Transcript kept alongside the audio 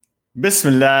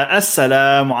Bismillah,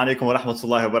 Assalamu alaikum wa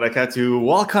rahmatullahi wa barakatuh.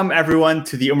 Welcome everyone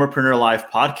to the Umarpreneur Live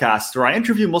podcast, where I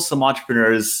interview Muslim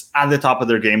entrepreneurs at the top of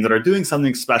their game that are doing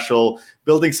something special,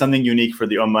 building something unique for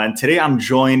the Ummah. And today I'm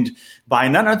joined by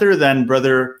none other than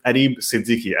Brother Arib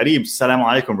Siddiqui. Arib, Assalamu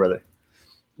alaikum, brother.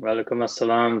 Walaikum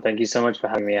assalam. Thank you so much for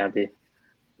having me, Abby.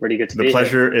 Really good to The be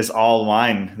pleasure here. is all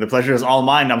mine. The pleasure is all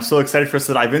mine. I'm so excited for us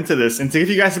to dive into this. And to give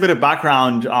you guys a bit of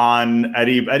background on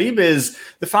Arib, Arib is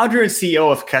the founder and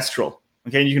CEO of Kestrel.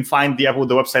 Okay, and you can find the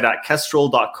website at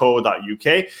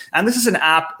kestrel.co.uk. And this is an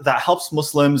app that helps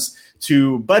Muslims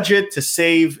to budget, to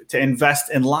save, to invest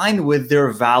in line with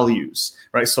their values,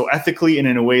 right? So ethically and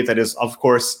in a way that is, of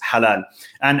course, halal.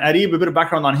 And Arib, a bit of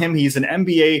background on him. He's an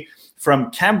MBA from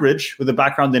Cambridge with a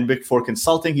background in Big Four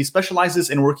consulting. He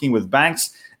specializes in working with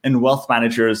banks and wealth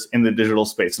managers in the digital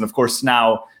space. And of course,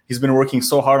 now he's been working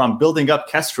so hard on building up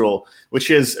Kestrel, which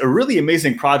is a really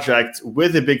amazing project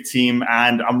with a big team.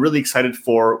 And I'm really excited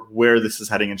for where this is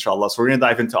heading, inshallah. So we're going to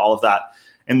dive into all of that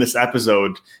in this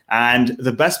episode. And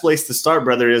the best place to start,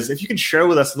 brother, is if you can share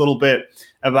with us a little bit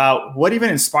about what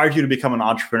even inspired you to become an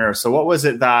entrepreneur. So what was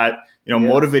it that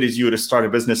motivated you to start a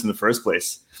business in the first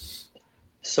place?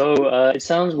 So it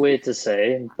sounds weird to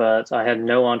say, but I had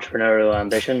no entrepreneurial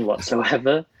ambition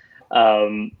whatsoever.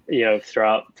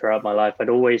 Throughout my life, I'd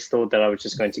always thought that I was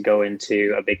just going to go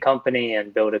into a big company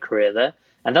and build a career there,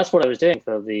 and that's what I was doing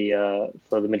for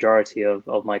the majority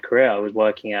of my career. I was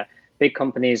working at big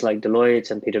companies like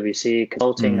Deloitte and PwC,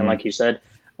 consulting, and like you said,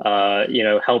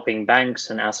 helping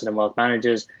banks and asset and wealth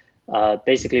managers,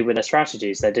 basically with their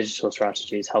strategies, their digital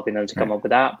strategies, helping them to come up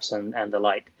with apps and the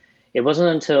like. It wasn't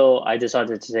until I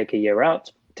decided to take a year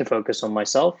out to focus on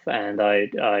myself, and I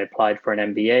applied for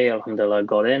an MBA. Alhamdulillah,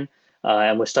 got in,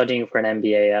 and was studying for an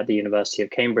MBA at the University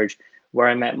of Cambridge, where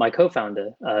I met my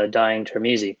co-founder, Daing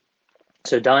Termizi.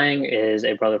 So Daing is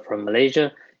a brother from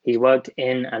Malaysia. He worked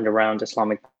in and around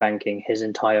Islamic banking his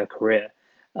entire career.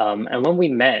 And when we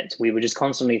met, we were just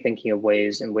constantly thinking of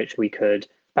ways in which we could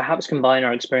perhaps combine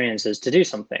our experiences to do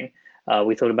something.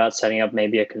 We thought about setting up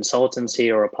maybe a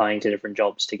consultancy or applying to different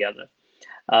jobs together.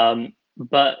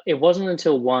 But it wasn't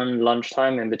until one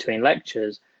lunchtime in between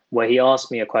lectures where he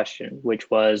asked me a question, which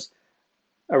was,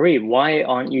 Arib, why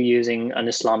aren't you using an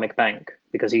Islamic bank?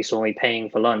 Because he saw me paying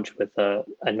for lunch with a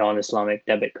non-Islamic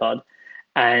debit card.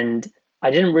 And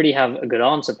I didn't really have a good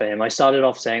answer for him. I started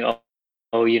off saying,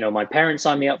 my parents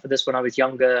signed me up for this when I was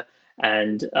younger.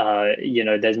 And,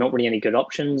 there's not really any good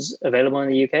options available in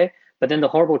the UK. But then the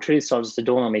horrible truth started to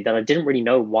dawn on me that I didn't really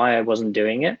know why I wasn't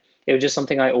doing it. It was just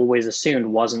something I always assumed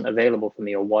wasn't available for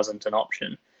me or wasn't an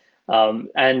option.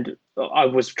 And I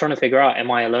was trying to figure out, am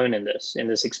I alone in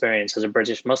this experience as a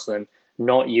British Muslim,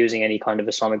 not using any kind of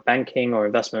Islamic banking or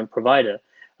investment provider?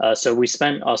 So we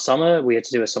spent our summer, we had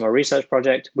to do a summer research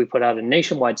project. We put out a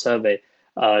nationwide survey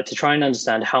to try and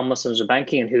understand how Muslims were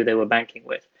banking and who they were banking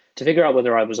with, to figure out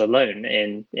whether I was alone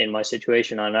in my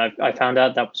situation. And I found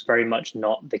out that was very much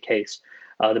not the case.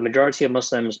 The majority of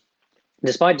Muslims,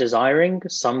 despite desiring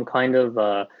some kind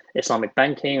of Islamic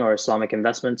banking or Islamic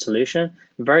investment solution,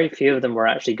 very few of them were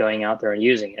actually going out there and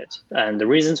using it. And the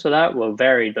reasons for that were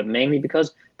varied, but mainly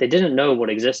because they didn't know what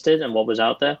existed and what was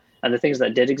out there. And the things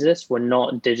that did exist were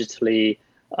not digitally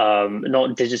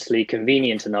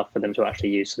convenient enough for them to actually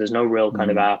use. So there's no real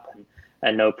kind of app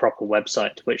and no proper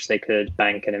website which they could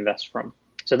bank and invest from.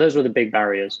 So those were the big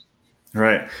barriers.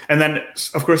 Right. And then,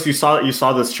 of course, you saw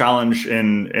this challenge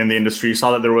in the industry. You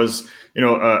saw that there was,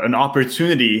 an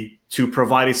opportunity to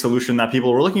provide a solution that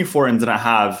people were looking for and didn't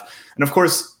have. And of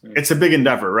course, it's a big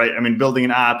endeavor, right? I mean, building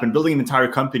an app and building an entire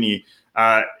company,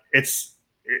 it's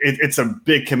a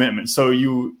big commitment. So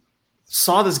you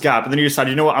saw this gap, and then you decided,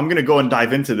 you know what, I'm going to go and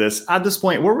dive into this. At this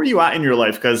point, where were you at in your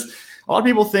life? Because a lot of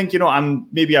people think, I'm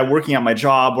working at my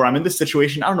job, or I'm in this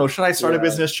situation. I don't know, should I start a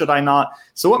business? Should I not?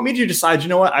 So what made you decide, you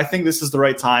know what, I think this is the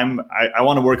right time. I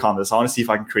want to work on this. I want to see if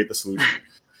I can create the solution.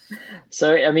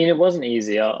 So, I mean, it wasn't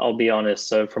easy. I'll be honest.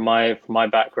 So from my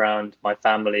background, my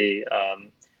family,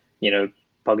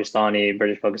 Pakistani,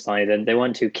 British Pakistani, they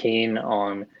weren't too keen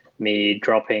on me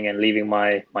dropping and leaving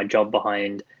my job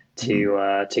behind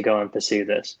to go and pursue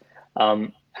this.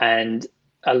 And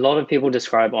a lot of people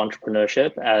describe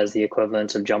entrepreneurship as the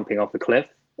equivalent of jumping off a cliff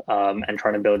and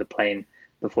trying to build a plane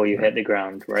before you hit the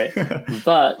ground, right?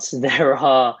 But there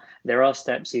are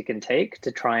steps you can take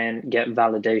to try and get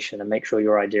validation and make sure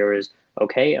your idea is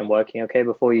okay and working okay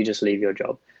before you just leave your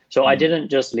job. So I didn't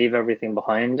just leave everything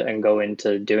behind and go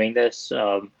into doing this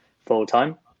full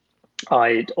time.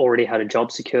 I already had a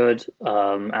job secured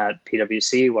at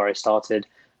PwC where I started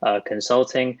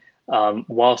consulting.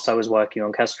 whilst I was working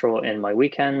on Kestrel in my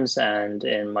weekends and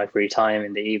in my free time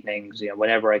in the evenings,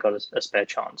 whenever I got a spare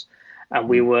chance. And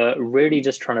we were really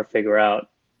just trying to figure out,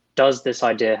 does this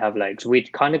idea have legs?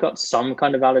 We'd kind of got some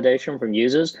kind of validation from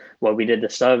users where we did the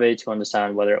survey to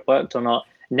understand whether it worked or not.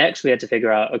 Next, we had to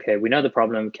figure out, okay, we know the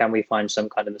problem. Can we find some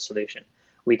kind of a solution?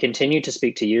 We continue to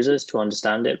speak to users to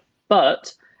understand it.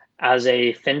 But as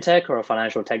a fintech or a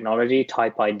financial technology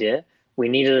type idea, we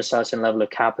needed a certain level of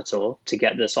capital to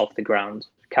get this off the ground.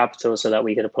 Capital so that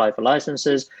we could apply for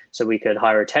licenses, so we could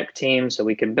hire a tech team, so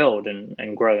we could build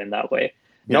and grow in that way.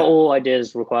 Yeah. Not all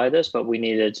ideas require this, but we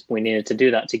needed to do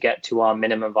that to get to our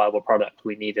minimum viable product.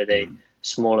 We needed a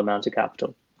small amount of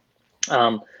capital.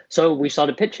 So we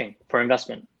started pitching for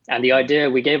investment. And the idea,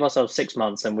 we gave ourselves 6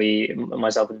 months, and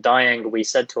myself and Dayang, we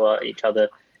said to each other,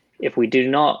 if we do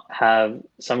not have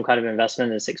some kind of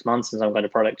investment in 6 months and some kind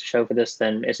of product to show for this,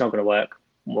 then it's not going to work.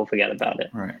 We'll forget about it.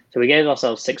 Right. So we gave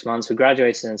ourselves 6 months. We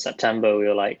graduated in September. We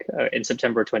were like, in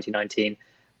September of 2019,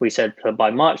 we said by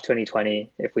March 2020,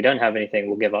 if we don't have anything,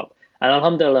 we'll give up. And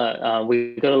alhamdulillah,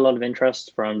 we got a lot of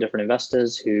interest from different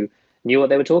investors who knew what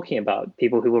they were talking about,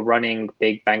 people who were running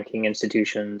big banking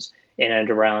institutions in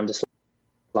and around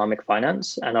Islamic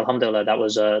finance. And alhamdulillah, that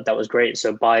was great.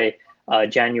 So by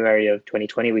January of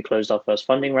 2020, we closed our first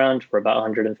funding round for about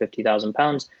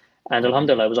 £150,000. And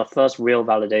alhamdulillah, it was our first real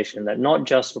validation that not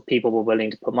just people were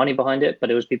willing to put money behind it, but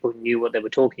it was people who knew what they were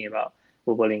talking about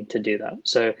were willing to do that.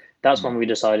 So that's when we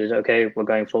decided, okay, we're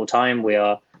going full time. We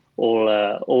are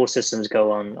all systems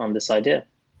go on this idea.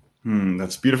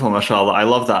 That's beautiful, mashallah. I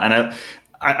love that. And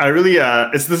I really,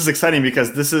 this is exciting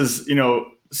because this is,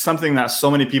 something that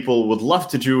so many people would love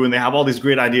to do, and they have all these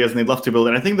great ideas and they'd love to build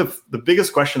it. And I think the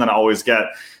biggest question that I always get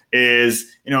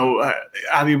is,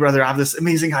 Abby, brother, I have this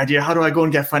amazing idea. How do I go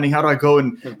and get funding? How do I go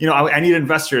and, I need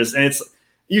investors. And it's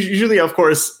usually, of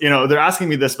course, they're asking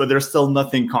me this, but there's still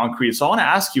nothing concrete. So I want to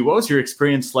ask you, what was your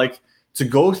experience like to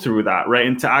go through that, right?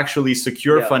 And to actually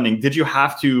secure funding? Did you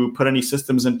have to put any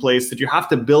systems in place? Did you have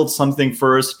to build something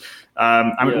first?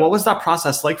 What was that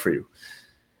process like for you?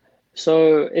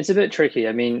 So it's a bit tricky.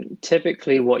 I mean,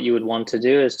 typically what you would want to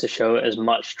do is to show as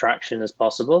much traction as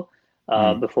possible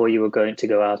before you were going to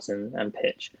go out and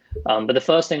pitch. But the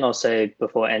first thing I'll say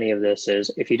before any of this is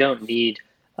if you don't need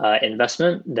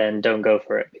investment, then don't go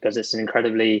for it, because it's an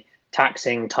incredibly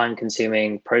taxing,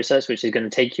 time-consuming process, which is going to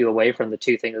take you away from the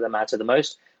two things that matter the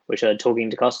most, which are talking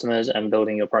to customers and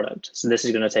building your product. So this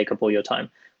is going to take up all your time.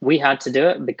 We had to do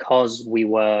it because we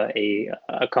were a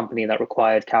company that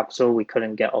required capital. We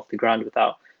couldn't get off the ground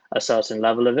without a certain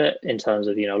level of it in terms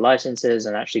of, licenses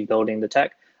and actually building the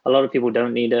tech. A lot of people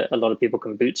don't need it. A lot of people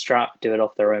can bootstrap, do it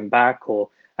off their own back, or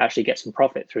actually get some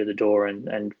profit through the door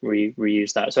and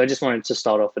reuse that. So I just wanted to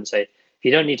start off and say, if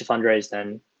you don't need to fundraise,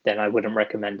 then I wouldn't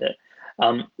recommend it.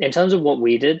 In terms of what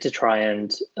we did to try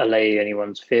and allay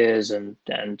anyone's fears and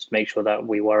make sure that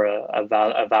we were a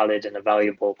valid and a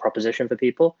valuable proposition for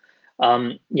people,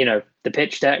 the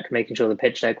pitch deck, making sure the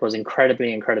pitch deck was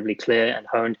incredibly clear and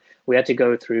honed. We had to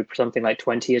go through something like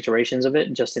 20 iterations of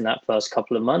it just in that first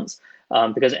couple of months,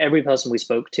 because every person we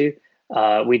spoke to,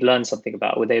 we'd learn something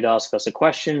about. They'd ask us a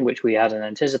question which we hadn't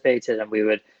anticipated, and we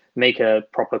would make a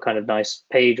proper kind of nice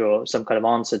page or some kind of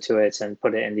answer to it and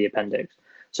put it in the appendix.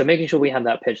 So making sure we had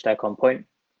that pitch deck on point.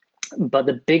 But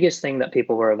the biggest thing that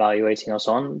people were evaluating us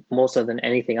on, more so than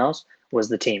anything else, was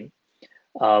the team.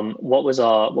 What was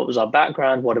our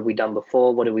background? What have we done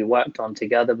before? What have we worked on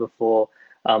together before?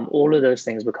 All of those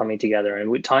things were coming together.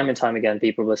 And time and time again,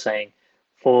 people were saying,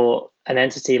 for an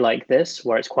entity like this,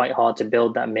 where it's quite hard to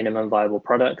build that minimum viable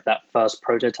product, that first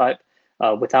prototype,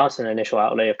 without an initial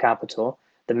outlay of capital,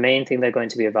 the main thing they're going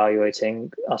to be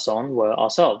evaluating us on were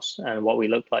ourselves and what we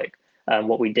looked like and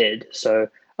what we did. So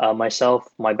myself,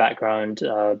 my background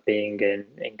being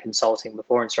in consulting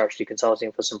before, and strategy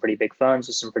consulting for some pretty big firms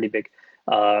with some pretty big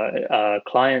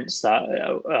clients,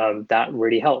 that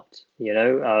really helped.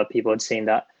 People had seen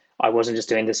that I wasn't just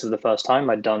doing this for the first time.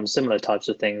 I'd done similar types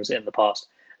of things in the past.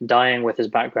 Dayang, with his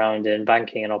background in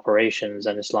banking and operations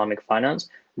and Islamic finance,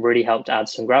 really helped add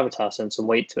some gravitas and some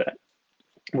weight to it.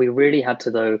 We really had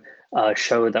to, though,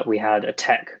 show that we had a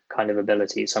tech kind of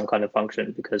ability, some kind of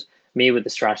function, because me with the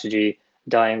strategy,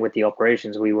 Dayang with the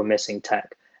operations, we were missing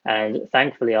tech. And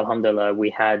thankfully, alhamdulillah, we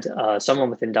had someone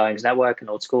within Dayang's network, an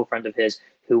old school friend of his,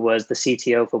 who was the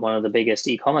CTO for one of the biggest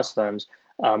e-commerce firms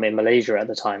in Malaysia at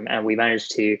the time. And we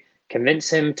managed to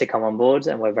convince him to come on board,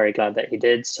 and we're very glad that he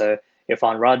did. So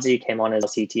Irfan Radzi came on as our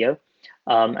CTO.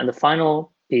 And the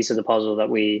final piece of the puzzle that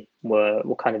we were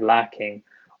kind of lacking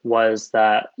was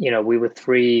that, we were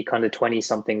three kind of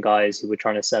 20-something guys who were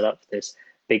trying to set up this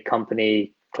big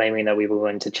company, claiming that we were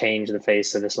going to change the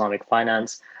face of Islamic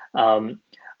finance.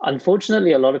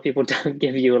 Unfortunately, a lot of people don't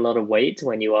give you a lot of weight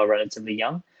when you are relatively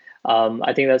young.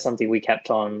 I think that's something we kept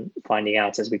on finding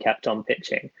out as we kept on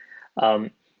pitching.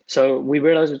 So we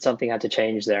realized that something had to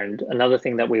change there. And another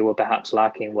thing that we were perhaps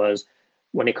lacking was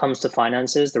when it comes to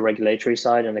finances, the regulatory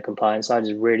side and the compliance side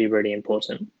is really, really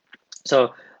important.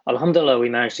 So Alhamdulillah, we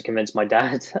managed to convince my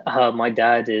dad. My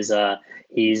dad is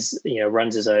he's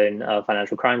runs his own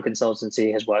financial crime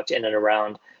consultancy, has worked in and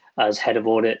around as head of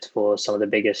audit for some of the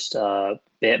biggest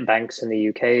banks in the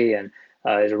UK, and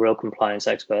is a real compliance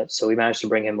expert. So we managed to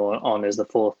bring him on as the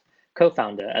fourth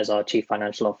co-founder, as our chief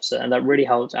financial officer, and that really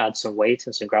helped add some weight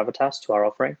and some gravitas to our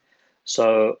offering.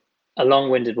 So a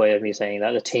long-winded way of me saying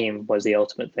that the team was the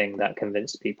ultimate thing that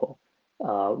convinced people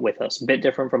with us. A bit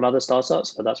different from other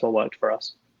startups, but that's what worked for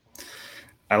us.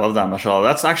 I love that, mashallah.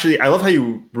 That's actually, I love how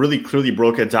you really clearly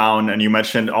broke it down, and you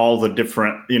mentioned all the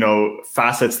different,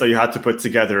 facets that you had to put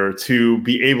together to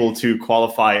be able to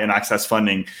qualify and access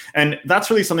funding. And that's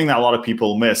really something that a lot of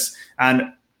people miss. And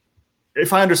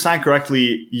if I understand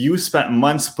correctly, you spent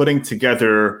months putting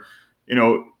together,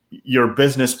 your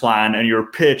business plan and your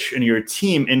pitch and your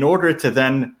team in order to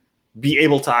then be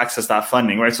able to access that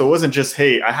funding, right? So it wasn't just,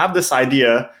 hey, I have this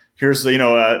idea. Here's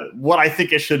what I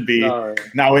think it should be.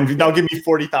 Now give me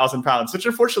 £40,000, which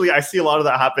unfortunately I see a lot of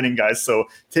that happening, guys. So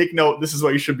take note. This is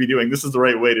what you should be doing. This is the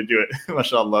right way to do it,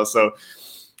 mashallah. So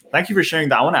thank you for sharing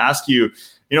that. I want to ask you,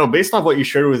 based off what you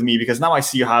shared with me, because now I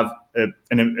see you have a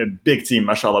big team,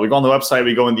 mashallah. We go on the website,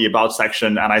 we go in the about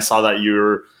section, and I saw that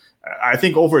you're, I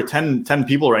think, over 10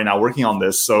 people right now working on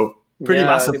this. So pretty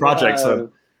massive project. So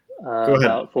go ahead.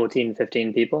 About 14,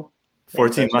 15 people.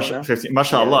 14, 15,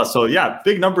 mashallah. Yeah. So yeah,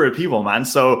 big number of people, man.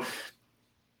 So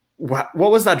what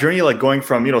was that journey like, going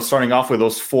from, starting off with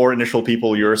those 4 initial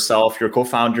people, yourself, your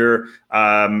co-founder,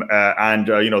 and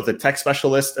the tech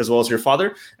specialist, as well as your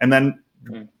father, and then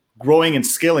growing and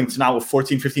scaling to now a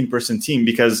 14, 15 person team?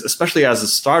 Because especially as a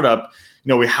startup,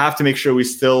 we have to make sure we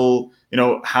still,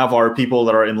 have our people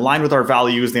that are in line with our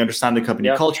values. They understand the company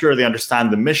culture. They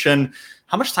understand the mission.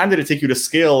 How much time did it take you to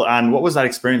scale? And what was that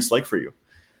experience like for you?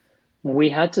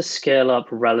 We had to scale up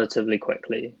relatively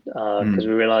quickly because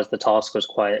we realized the task was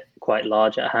quite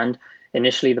large at hand.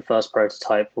 Initially, the first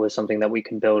prototype was something that we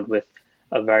can build with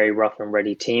a very rough and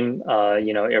ready team.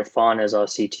 Irfan is our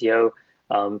CTO.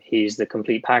 He's the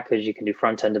complete package. You can do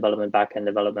front-end development, back-end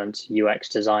development, UX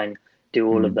design, do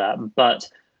all of that. But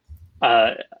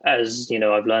as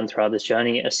I've learned throughout this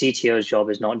journey, a CTO's job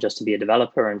is not just to be a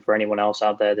developer. And for anyone else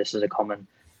out there, this is a common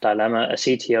dilemma. A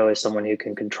CTO is someone who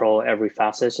can control every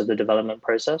facet of the development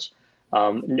process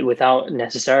without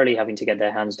necessarily having to get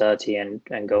their hands dirty and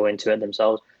go into it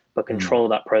themselves, but control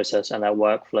that process and that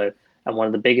workflow. And one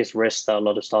of the biggest risks that a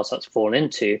lot of startups fall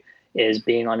into is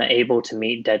being unable to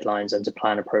meet deadlines and to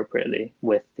plan appropriately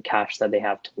with the cash that they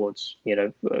have towards,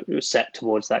 set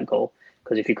towards that goal.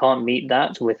 Because if you can't meet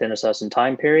that within a certain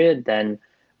time period, then,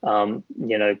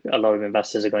 a lot of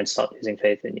investors are going to start losing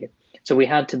faith in you. So we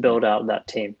had to build out that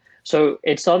team. So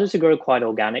it started to grow quite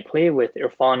organically, with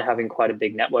Irfan having quite a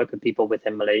big network of people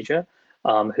within Malaysia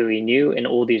who he knew in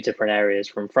all these different areas,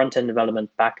 from front-end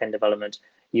development, back-end development,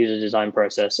 user design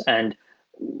process. And,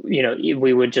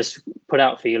 we would just put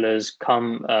out feelers,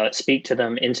 come speak to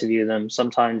them, interview them.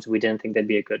 Sometimes we didn't think they'd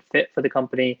be a good fit for the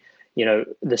company.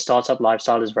 The startup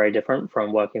lifestyle is very different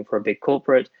from working for a big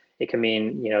corporate. It can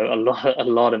mean, a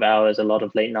lot of hours, a lot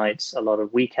of late nights, a lot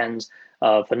of weekends,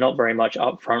 for not very much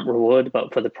upfront reward,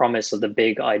 but for the promise of the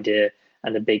big idea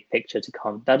and the big picture to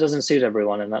come. That doesn't suit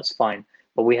everyone, and that's fine.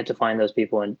 But we had to find those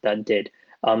people that did.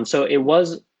 So it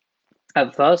was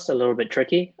at first a little bit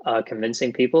tricky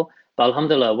convincing people. But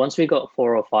alhamdulillah, once we got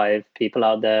 4 or 5 people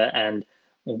out there and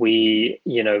we,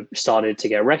 started to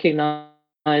get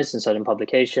recognized in certain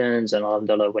publications and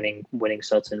alhamdulillah winning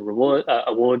certain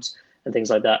awards and things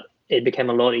like that, it became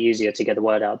a lot easier to get the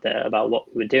word out there about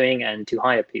what we were doing and to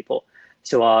hire people.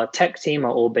 So our tech team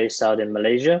are all based out in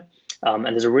Malaysia, and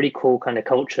there's a really cool kind of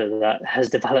culture that has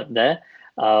developed there,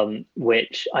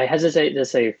 which I hesitate to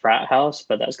say frat house,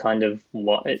 but that's kind of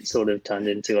what it sort of turned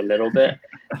into a little bit.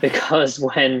 Because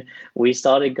when we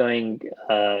started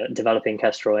developing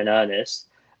Kestrel in earnest,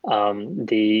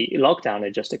 the lockdown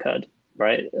had just occurred,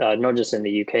 right? Not just in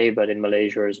the UK, but in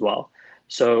Malaysia as well.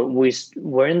 So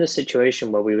we're in the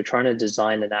situation where we were trying to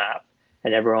design an app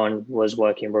and everyone was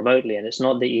working remotely. And it's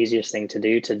not the easiest thing to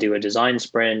do a design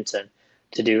sprint and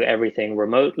to do everything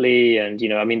remotely. And,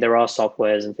 there are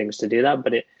softwares and things to do that,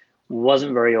 but it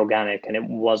wasn't very organic and it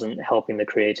wasn't helping the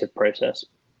creative process.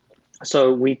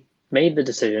 So we made the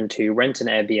decision to rent an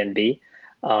Airbnb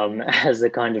as the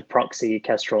kind of proxy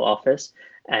Kestrel office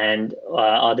and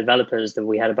our developers, that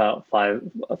we had about five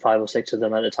or six of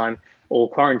them at the time, all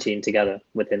quarantined together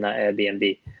within that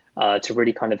Airbnb to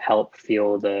really kind of help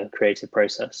fuel the creative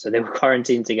process. So they were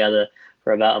quarantined together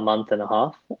for about a month and a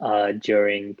half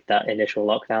during that initial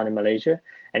lockdown in Malaysia.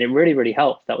 And it really, really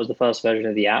helped. That was the first version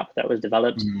of the app that was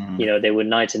developed. You know, they were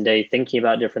night and day thinking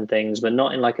about different things, but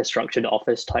not in like a structured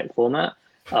office type format.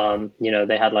 You know,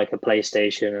 they had like a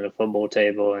PlayStation and a football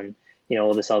table and, you know,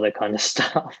 all this other kind of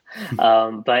stuff.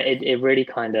 But it really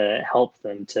kind of helped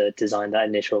them to design that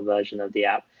initial version of the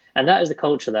app. And that is the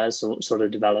culture that has sort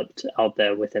of developed out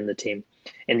there within the team.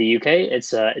 In the UK,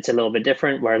 it's a little bit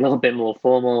different. We're a little bit more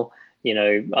formal. You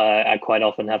know, I quite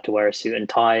often have to wear a suit and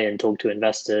tie and talk to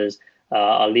investors.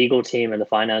 Our legal team and the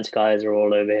finance guys are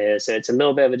all over here. So it's a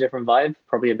little bit of a different vibe,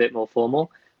 probably a bit more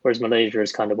formal, whereas Malaysia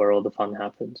is kind of where all the fun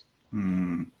happens.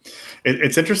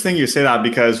 It's interesting you say that,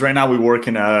 because right now we work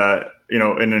in an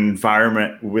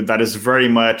environment that is very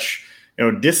much,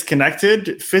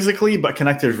 disconnected physically, but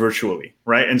connected virtually,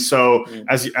 right? And so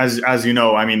as you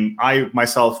know, I mean,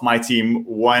 my team,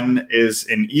 one is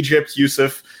in Egypt,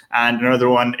 Yusuf, and another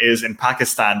one is in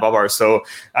Pakistan, Babar. So,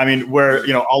 I mean, we're,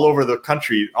 all over the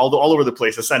country, all over the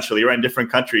place, essentially, right, in different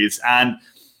countries. And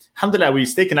alhamdulillah, we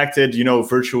stay connected,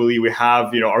 virtually. We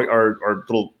have, our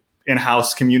little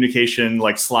in-house communication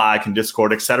like Slack and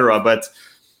Discord, etc. But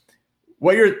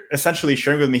what you're essentially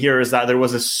sharing with me here is that there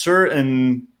was a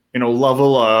certain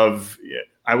level of,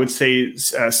 I would say,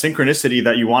 synchronicity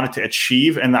that you wanted to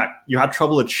achieve, and that you had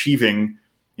trouble achieving,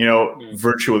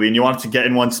 virtually, and you wanted to get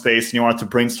in one space, and you wanted to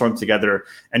brainstorm together,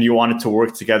 and you wanted to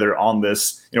work together on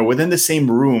this, within the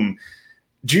same room.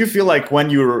 Do you feel like when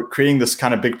you're creating this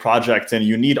kind of big project and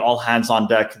you need all hands on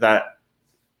deck, that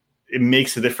it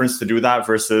makes a difference to do that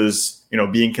versus,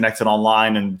 being connected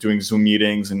online and doing Zoom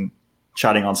meetings and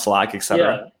chatting on Slack, etc.?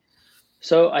 Yeah.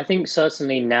 So I think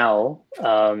certainly now,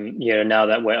 now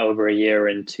that we're over a year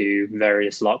into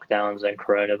various lockdowns and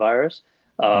coronavirus,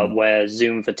 where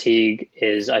Zoom fatigue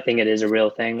I think it is a real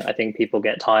thing. I think people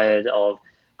get tired of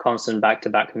constant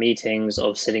back-to-back meetings,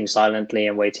 of sitting silently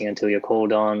and waiting until you're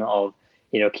called on, of,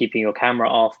 keeping your camera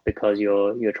off because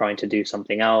you're trying to do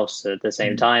something else at the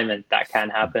same time, and that can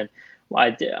happen.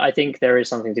 I think there is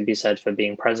something to be said for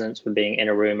being present, for being in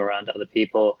a room around other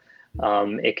people.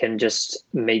 It can just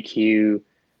make you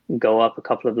go up a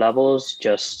couple of levels,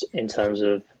 just in terms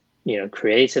of,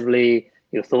 creatively,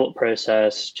 your thought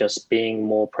process, just being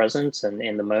more present and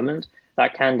in the moment.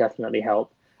 That can definitely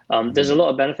help. There's a lot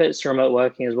of benefits to remote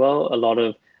working as well. A lot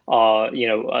of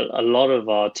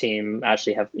our team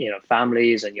actually have,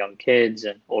 families and young kids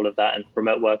and all of that, and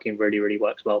remote working really, really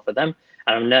works well for them.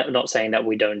 And I'm not saying that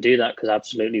we don't do that, because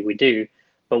absolutely we do.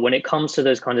 But when it comes to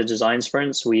those kind of design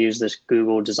sprints, we use this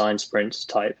Google design sprint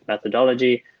type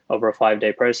methodology over a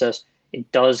 5-day process.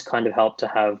 It does kind of help to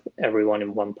have everyone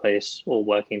in one place, all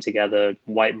working together,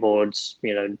 whiteboards,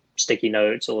 sticky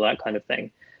notes, all that kind of thing.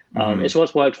 It's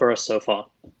what's worked for us so far.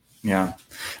 Yeah,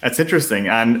 that's interesting.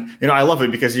 And, I love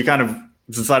it because you kind of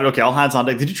decided, okay, all hands on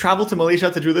deck. Did you travel to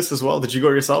Malaysia to do this as well? Did you go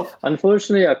yourself?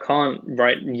 Unfortunately, I can't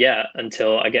right yet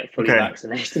until I get fully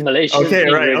vaccinated. Malaysia. Okay,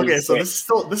 right. Really okay, so this is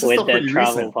still pretty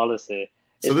travel recent. Policy.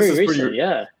 It's so this pretty is recent, pretty.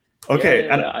 Yeah. Okay,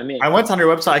 yeah. I went on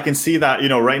your website. I can see that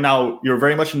right now you're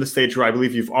very much in the stage where I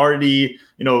believe you've already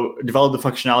developed the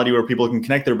functionality where people can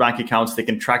connect their bank accounts, they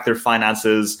can track their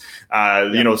finances,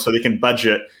 so they can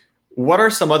budget. What are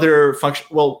some other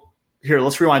Here,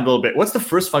 let's rewind a little bit. What's the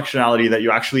first functionality that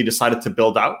you actually decided to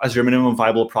build out as your minimum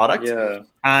viable product? Yeah.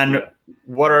 And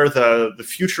what are the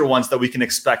future ones that we can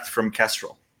expect from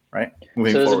Kestrel, right?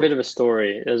 There's a bit of a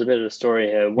story. There's a bit of a story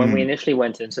here. When we initially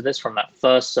went into this, from that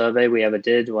first survey we ever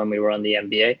did when we were on the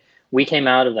MBA, we came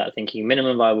out of that thinking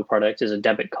minimum viable product is a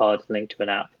debit card linked to an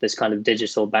app, this kind of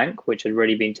digital bank, which had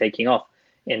really been taking off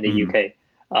in the UK.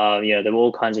 There were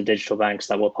all kinds of digital banks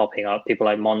that were popping up, people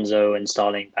like Monzo and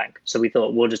Starling Bank. So we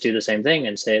thought we'll just do the same thing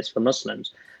and say it's for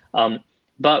Muslims.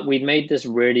 But we'd made this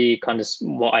really kind of,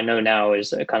 what I know now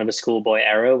is a kind of a schoolboy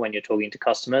error when you're talking to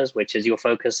customers, which is you're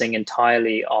focusing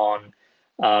entirely on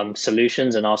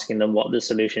solutions and asking them what the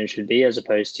solution should be, as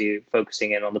opposed to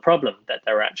focusing in on the problem that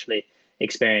they're actually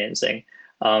experiencing.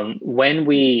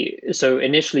 So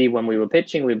initially when we were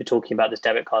pitching, we were talking about this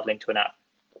debit card linked to an app.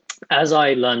 As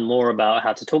I learned more about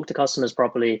how to talk to customers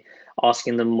properly,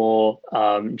 asking them more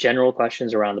general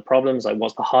questions around the problems, like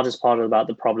what's the hardest part about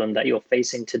the problem that you're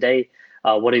facing today?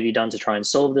 What have you done to try and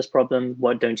solve this problem?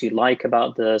 What don't you like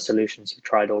about the solutions you've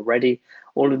tried already?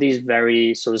 All of these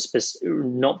very sort of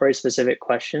not very specific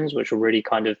questions, which will really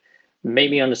kind of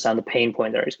make me understand the pain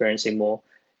point they're experiencing more.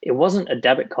 It wasn't a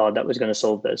debit card that was going to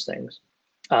solve those things.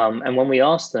 And when we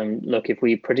asked them, look, if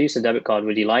we produce a debit card,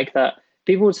 would you like that?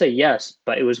 people would say yes,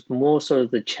 but it was more sort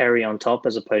of the cherry on top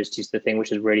as opposed to the thing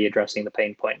which is really addressing the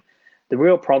pain point. The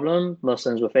real problem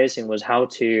Muslims were facing was how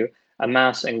to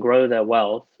amass and grow their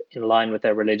wealth in line with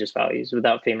their religious values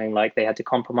without feeling like they had to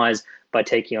compromise by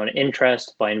taking on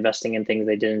interest, by investing in things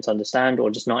they didn't understand, or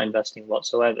just not investing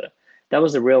whatsoever. That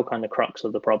was the real kind of crux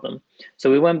of the problem. So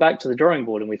we went back to the drawing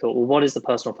board and we thought, well, what is the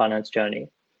personal finance journey?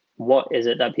 What is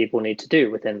it that people need to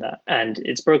do within that? And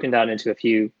it's broken down into a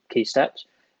few key steps.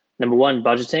 Number one,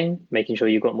 budgeting, making sure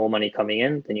you've got more money coming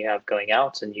in than you have going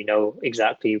out and you know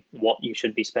exactly what you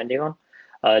should be spending on.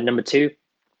 Number two,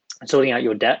 sorting out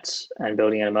your debts and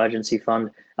building an emergency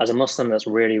fund. As a Muslim, that's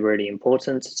really, really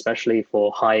important, especially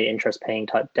for high interest paying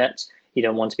type debts. You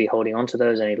don't want to be holding on to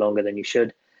those any longer than you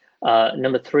should.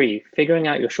 Number three, figuring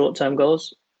out your short-term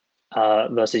goals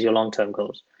versus your long-term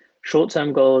goals.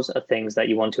 Short-term goals are things that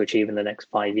you want to achieve in the next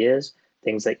 5 years,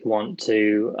 things that you want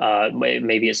to,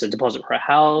 maybe it's a deposit for a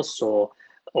house or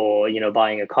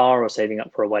buying a car or saving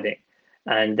up for a wedding.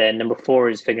 And then number four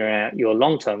is figuring out your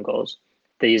long-term goals.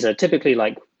 These are typically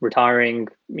like retiring,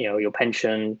 your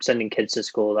pension, sending kids to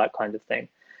school, that kind of thing.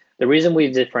 The reason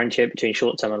we differentiate between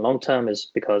short-term and long-term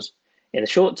is because in the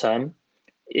short term,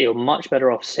 you're much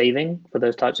better off saving for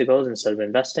those types of goals instead of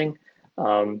investing.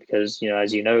 Because,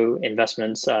 as you know,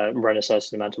 investments run a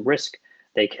certain amount of risk.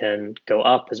 They can go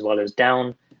up as well as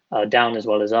down as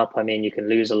well as up. I mean, you can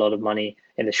lose a lot of money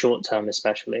in the short term,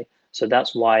 especially. So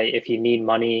that's why if you need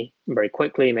money very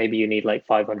quickly, maybe you need like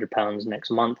 £500 next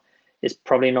month, it's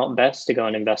probably not best to go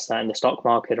and invest that in the stock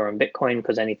market or in Bitcoin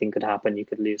because anything could happen. You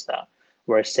could lose that.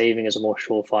 Whereas saving is a more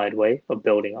surefire way of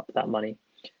building up that money.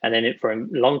 And then for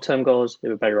long-term goals, they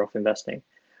were better off investing.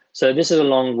 So this is a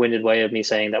long-winded way of me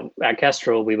saying that at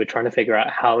Kestrel, we were trying to figure out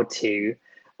how to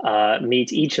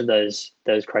meet each of those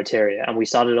criteria. And we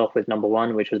started off with number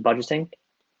one, which was budgeting.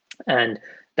 And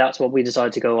that's what we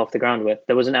decided to go off the ground with.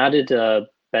 There was an added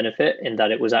benefit in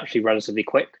that it was actually relatively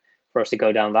quick for us to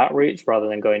go down that route rather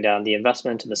than going down the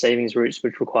investment and the savings routes,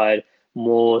 which required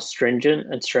more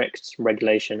stringent and strict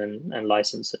regulation and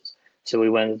licenses. So we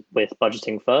went with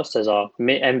budgeting first as our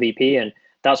MVP, and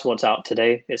that's what's out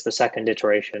today. It's the second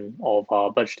iteration of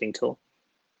our budgeting tool.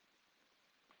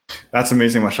 That's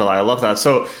amazing, mashallah. I love that.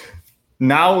 So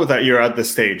now that you're at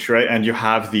this stage, right, and you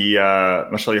have the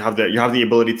mashallah, you have the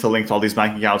ability to link to all these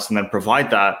bank accounts and then provide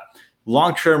that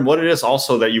long term, what it is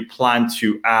also that you plan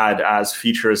to add as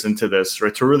features into this,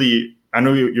 right? To really, I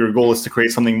know your goal is to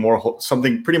create something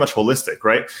pretty much holistic,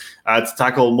 right? To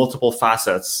tackle multiple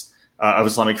facets of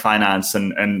Islamic finance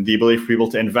and the ability for people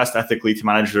to invest ethically, to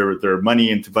manage their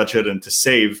money and to budget and to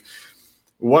save.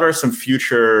 What are some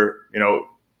future,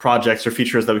 projects or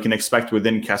features that we can expect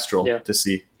within Kestrel to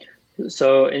see?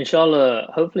 So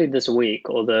inshallah, hopefully this week,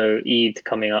 although Eid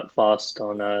coming up fast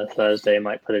on Thursday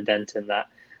might put a dent in that.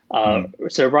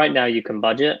 So right now you can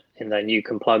budget and then you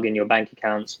can plug in your bank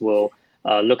accounts. We'll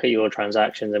look at your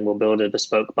transactions and we'll build a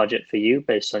bespoke budget for you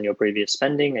based on your previous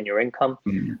spending and your income.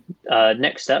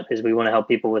 Next step is we want to help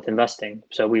people with investing.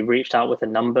 So we've reached out with a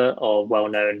number of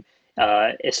well-known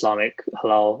Islamic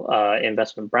halal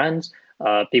investment brands,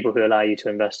 people who allow you to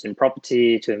invest in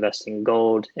property, to invest in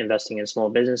gold, investing in small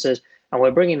businesses, and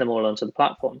we're bringing them all onto the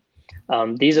platform.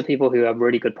 These are people who have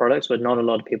really good products, but not a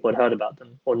lot of people had heard about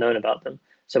them or known about them.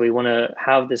 So we want to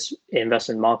have this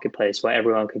investment marketplace where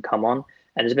everyone can come on,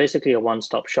 and it's basically a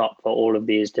one-stop shop for all of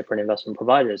these different investment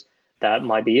providers that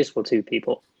might be useful to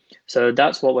people. So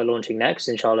that's what we're launching next,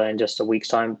 inshallah, in just a week's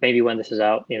time. Maybe when this is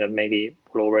out, maybe it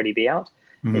will already be out,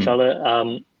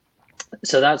 inshallah.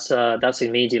 So that's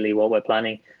immediately what we're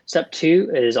planning. Step two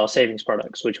is our savings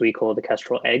products, which we call the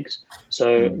Kestrel Eggs.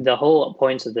 So the whole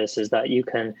point of this is that you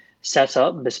can set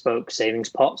up bespoke savings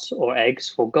pots or eggs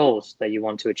for goals that you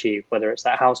want to achieve, whether it's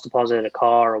that house deposit, a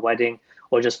car, a wedding,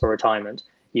 or just for retirement.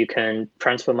 You can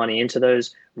transfer money into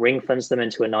those, ring fence them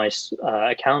into a nice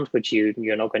account, which you're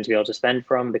not going to be able to spend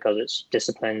from because it's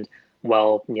disciplined,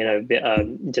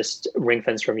 just ring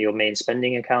fence from your main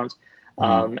spending account.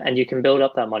 And you can build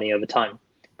up that money over time.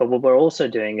 But what we're also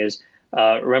doing is,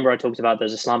 remember I talked about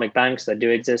those Islamic banks that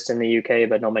do exist in the UK,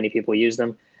 but not many people use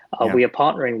them. We are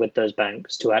partnering with those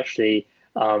banks to actually,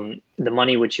 the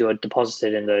money which you are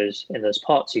deposited in those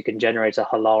pots, you can generate a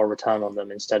halal return on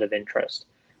them instead of interest,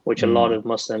 which a lot of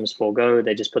Muslims forego.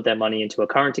 They just put their money into a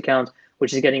current account,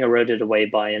 which is getting eroded away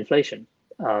by inflation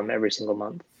every single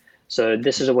month. So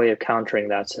this is a way of countering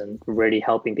that and really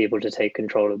helping people to take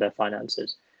control of their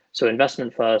finances. So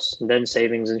investment first, then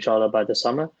savings, inshallah, by the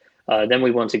summer. Then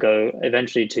we want to go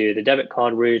eventually to the debit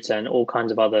card route and all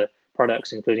kinds of other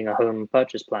products, including a home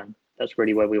purchase plan. That's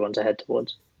really where we want to head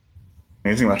towards.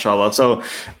 Amazing, mashallah. So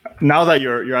now that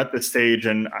you're at this stage,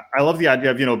 and I love the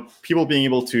idea of people being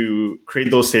able to create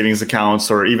those savings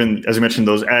accounts, or even as you mentioned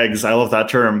those eggs. I love that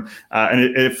term, and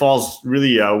it falls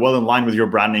really well in line with your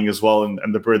branding as well,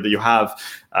 and the bird that you have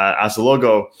as the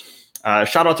logo.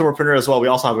 Shout out to Repreneur as well. We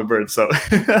also have a bird, so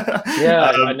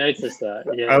yeah, I noticed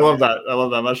that. Yeah, I love that. I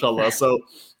love that, mashallah. So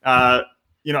I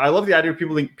love the idea of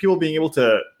people being able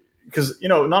to, because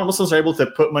non-Muslims are able to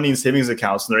put money in savings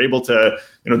accounts, and they're able to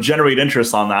generate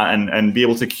interest on that, and be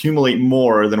able to accumulate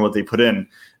more than what they put in.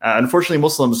 Unfortunately,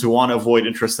 Muslims who want to avoid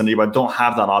interest in riba don't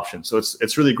have that option. So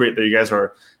it's really great that you guys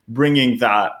are bringing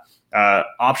that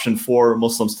option for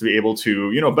Muslims to be able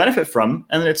to benefit from,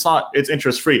 and it's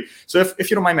interest free. So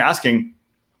if you don't mind me asking,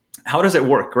 how does it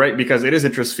work, right? Because it is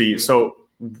interest free. So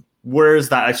where's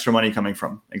that extra money coming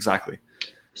from exactly?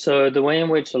 So the way in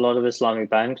which a lot of Islamic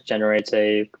banks generate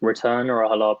a return or a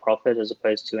halal profit as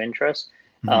opposed to interest,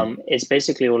 it's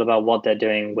basically all about what they're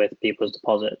doing with people's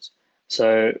deposits.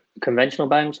 So conventional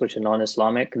banks, which are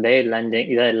non-Islamic, they're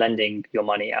lending your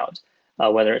money out.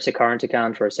 Whether it's a current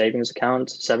account or a savings account,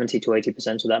 70 to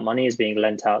 80% of that money is being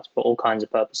lent out for all kinds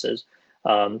of purposes,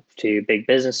 to big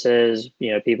businesses,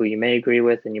 people you may agree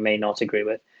with and you may not agree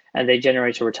with, and they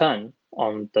generate a return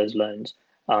on those loans,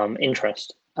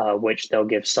 interest. Which they'll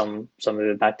give some of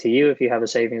it back to you if you have a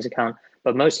savings account,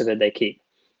 but most of it they keep.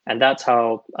 And that's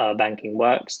how banking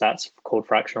works. That's called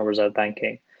fractional reserve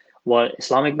banking. What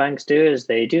Islamic banks do is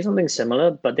they do something similar,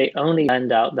 but they only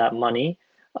lend out that money.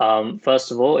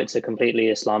 First of all, it's a completely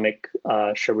Islamic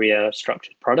Sharia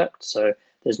structured product, so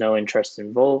there's no interest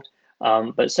involved.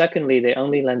 But secondly, they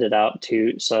only lend it out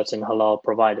to certain halal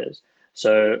providers.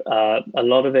 So a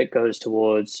lot of it goes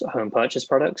towards home purchase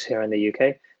products here in the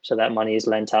UK. So that money is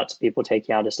lent out to people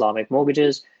taking out Islamic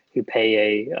mortgages who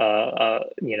pay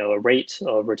a rate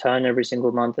of return every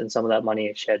single month, and some of that money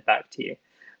is shared back to you.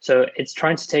 So it's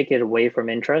trying to take it away from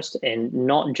interest, and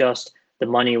not just the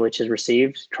money which is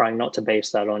received, trying not to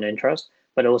base that on interest,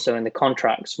 but also in the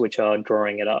contracts which are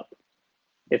drawing it up,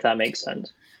 if that makes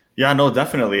sense. Yeah, no,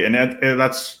 definitely. And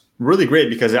that's really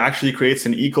great because it actually creates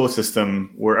an ecosystem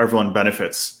where everyone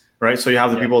benefits, right? So you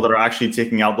have the people that are actually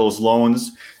taking out those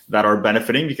loans that are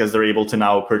benefiting because they're able to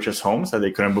now purchase homes that they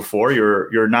couldn't before.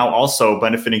 You're now also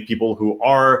benefiting people who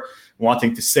are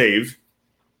wanting to save,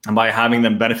 and by having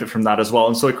them benefit from that as well.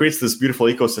 And so it creates this beautiful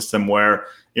ecosystem where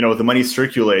the money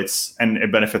circulates and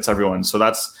it benefits everyone. So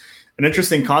that's an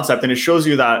interesting concept, and it shows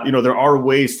you that there are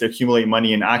ways to accumulate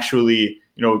money and actually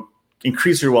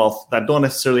increase your wealth that don't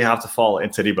necessarily have to fall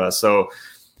into riba. So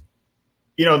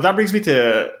that brings me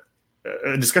to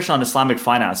a discussion on Islamic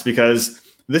finance, because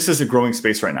this is a growing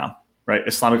space right now, right?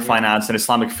 Islamic finance and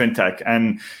Islamic fintech.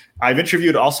 And I've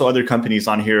interviewed also other companies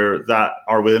on here that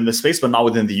are within the space, but not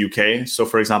within the UK. So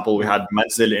for example, we had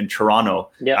Menzil in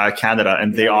Toronto, Canada,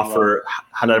 and they offer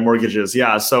halal mortgages.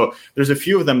 Yeah. So there's a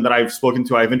few of them that I've spoken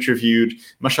to, I've interviewed,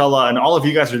 mashallah, and all of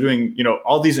you guys are doing,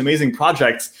 all these amazing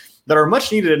projects that are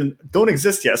much needed and don't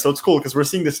exist yet. So it's cool because we're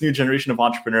seeing this new generation of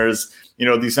entrepreneurs,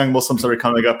 these young Muslims that are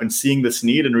coming up and seeing this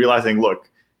need and realizing, look,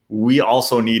 we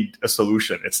also need a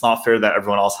solution. It's not fair that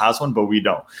everyone else has one, but we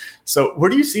don't. So where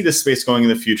do you see this space going in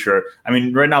the future? I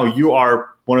mean, right now you are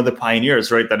one of the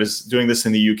pioneers, right, that is doing this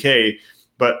in the UK,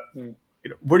 but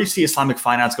where do you see Islamic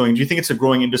finance going? Do you think it's a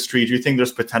growing industry? Do you think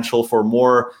there's potential for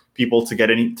more people to get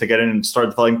in and start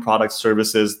developing products,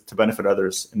 services to benefit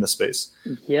others in the space?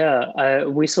 Yeah,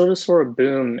 we sort of saw a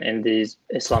boom in these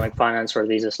Islamic finance or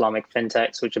these Islamic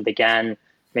fintechs, which began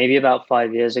maybe about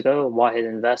 5 years ago. Wahid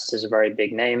Invest is a very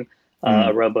big name,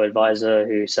 a robo-advisor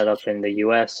who set up in the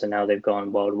US, and now they've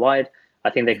gone worldwide.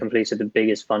 I think they completed the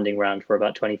biggest funding round for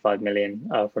about 25 million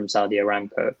from Saudi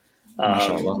Aramco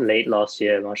late last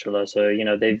year, mashallah. So,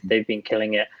 they've been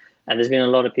killing it. And there's been a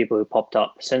lot of people who popped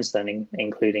up since then,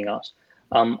 including us.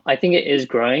 I think it is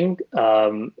growing.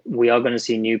 We are going to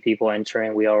see new people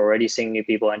entering. We are already seeing new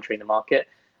people entering the market.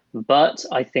 But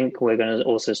I think we're going to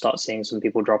also start seeing some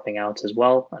people dropping out as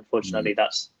well. Unfortunately,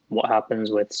 that's what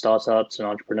happens with startups and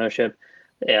entrepreneurship.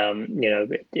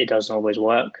 It doesn't always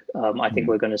work. I think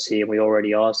we're going to see, and we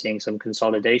already are seeing, some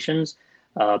consolidations,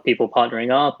 people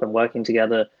partnering up and working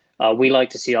together. We like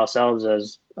to see ourselves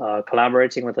as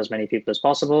collaborating with as many people as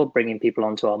possible, bringing people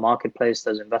onto our marketplace,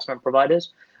 those investment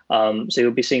providers. So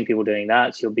you'll be seeing people doing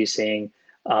that. You'll be seeing,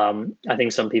 I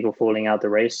think, some people falling out the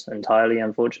race entirely,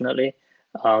 unfortunately.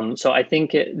 So I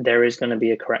think there is going to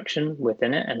be a correction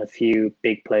within it, and a few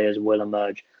big players will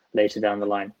emerge later down the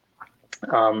line.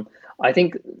 I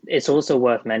think it's also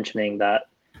worth mentioning that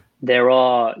there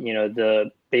are,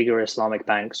 the bigger Islamic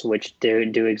banks which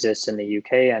do exist in the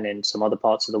UK and in some other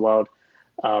parts of the world,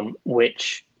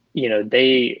 which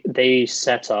they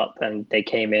set up and they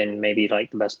came in maybe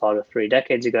like the best part of 3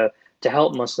 decades ago to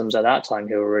help Muslims at that time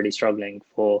who were really struggling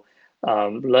for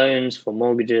loans, for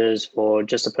mortgages, for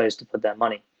just a place to put their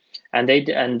money. And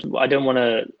I don't want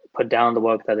to put down the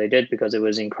work that they did because it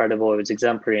was incredible, it was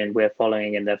exemplary, and we're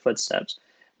following in their footsteps.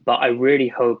 But I really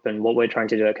hope, and what we're trying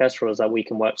to do at Kestrel is that we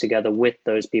can work together with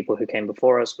those people who came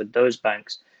before us, with those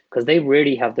banks, because they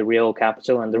really have the real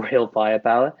capital and the real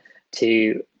firepower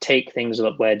to take things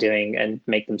that we're doing and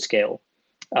make them scale.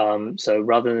 So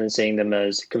rather than seeing them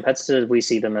as competitors, we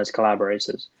see them as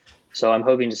collaborators. So I'm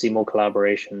hoping to see more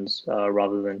collaborations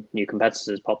rather than new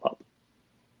competitors pop up.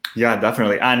 Yeah,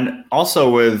 definitely. And also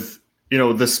with,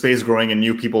 the space growing and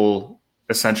new people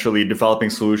essentially developing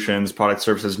solutions, product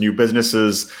services, new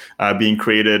businesses being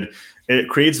created, it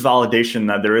creates validation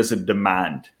that there is a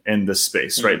demand in this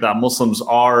space, right? That Muslims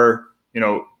are,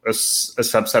 a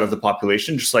subset of the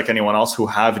population, just like anyone else, who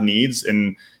have needs,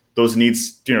 and those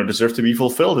needs, deserve to be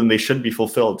fulfilled, and they should be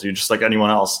fulfilled, just like anyone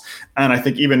else. And I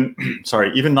think even,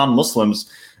 even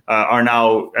non-Muslims are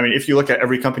now, I mean, if you look at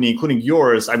every company, including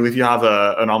yours, I believe you have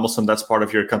a non-Muslim that's part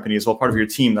of your company as well, part of your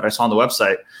team that I saw on the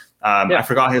website. I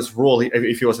forgot his role,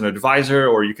 if he was an advisor,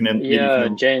 or you can.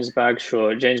 James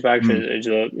Bagshaw. James Bagshaw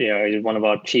is one of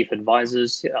our chief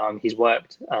advisors. He's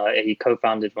worked, he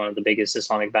co-founded one of the biggest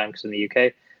Islamic banks in the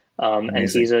UK. And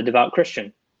he's a devout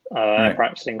Christian, a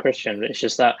practicing Christian. It's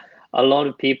just that a lot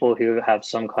of people who have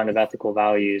some kind of ethical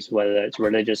values, whether it's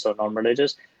religious or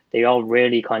non-religious, they are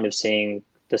really kind of seeing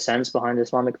the sense behind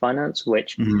Islamic finance,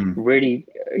 which really,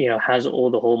 has all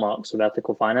the hallmarks of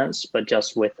ethical finance, but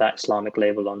just with that Islamic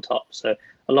label on top. So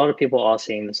a lot of people are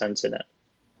seeing the sense in it.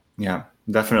 Yeah,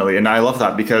 definitely. And I love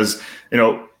that because,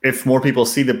 if more people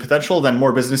see the potential, then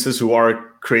more businesses who are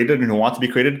created and who want to be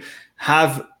created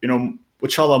have,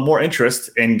 inshallah, more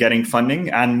interest in getting funding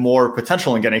and more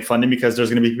potential in getting funding, because there's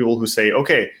going to be people who say,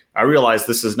 okay, I realize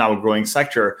this is now a growing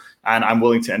sector and I'm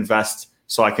willing to invest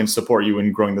so I can support you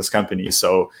in growing this company.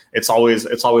 So it's always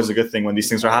a good thing when these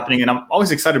things are happening. And I'm always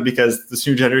excited because this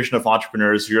new generation of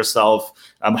entrepreneurs, yourself,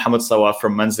 Mohammed Sawa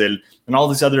from Manzil, and all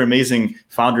these other amazing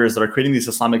founders that are creating these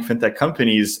Islamic fintech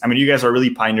companies, I mean, you guys are really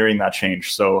pioneering that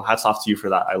change. So hats off to you for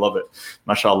that. I love it.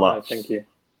 MashaAllah. Oh, thank you.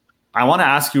 I want to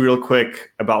ask you real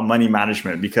quick about money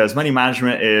management, because money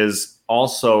management is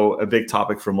also a big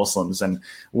topic for Muslims, and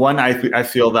one I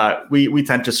feel that we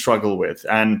tend to struggle with.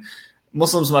 And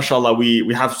Muslims, mashallah,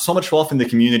 we have so much wealth in the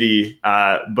community,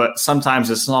 but sometimes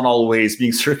it's not always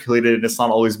being circulated and it's not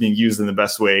always being used in the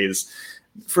best ways.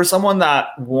 For someone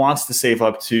that wants to save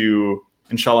up to,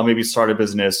 inshallah, maybe start a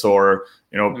business or,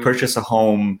 purchase a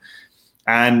home,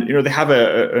 and, they have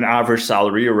an average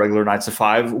salary, a regular 9 to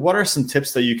 5, what are some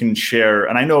tips that you can share?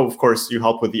 And I know, of course, you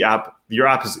help with the app. Your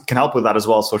app can help with that as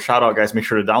well. So shout out, guys, make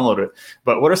sure to download it.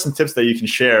 But what are some tips that you can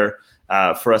share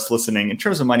for us listening in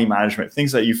terms of money management,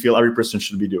 things that you feel every person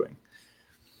should be doing?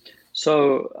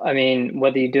 So, I mean,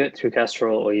 whether you do it through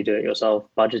Kestrel or you do it yourself,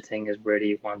 budgeting is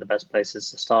really one of the best places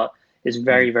to start. It's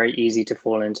very, very easy to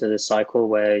fall into this cycle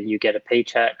where you get a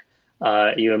paycheck,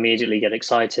 you immediately get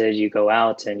excited, you go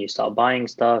out and you start buying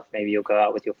stuff. Maybe you'll go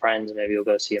out with your friends, maybe you'll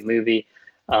go see a movie.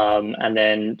 And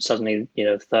then suddenly,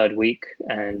 third week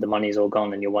and the money's all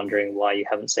gone and you're wondering why you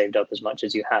haven't saved up as much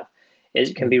as you have.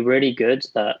 It can be really good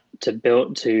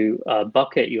to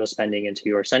bucket your spending into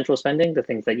your essential spending, the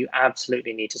things that you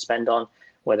absolutely need to spend on,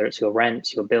 whether it's your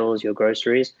rent, your bills, your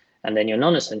groceries, and then your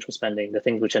non-essential spending, the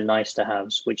things which are nice to have,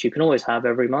 which you can always have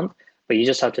every month, but you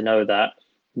just have to know that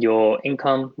your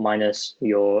income minus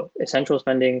your essential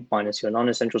spending minus your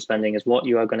non-essential spending is what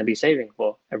you are going to be saving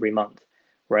for every month,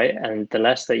 right? And the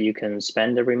less that you can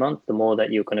spend every month, the more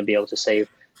that you're going to be able to save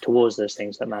towards those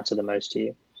things that matter the most to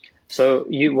you. So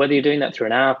whether you're doing that through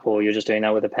an app or you're just doing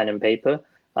that with a pen and paper,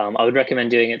 I would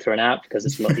recommend doing it through an app because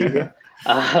it's a lot easier.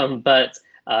 But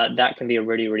that can be a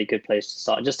really, really good place to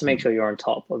start, just to make sure you're on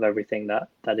top of everything that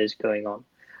is going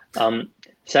on.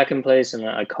 Second place, and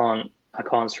I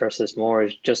can't stress this more,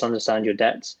 is just understand your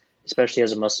debts, especially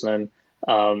as a Muslim.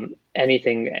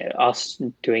 Us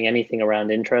doing anything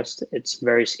around interest, it's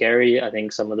very scary. I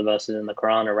think some of the verses in the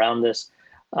Quran around this,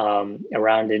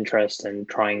 around interest and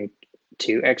trying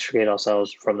to extricate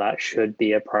ourselves from that should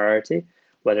be a priority,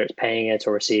 whether it's paying it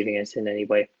or receiving it in any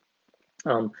way.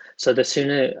 So the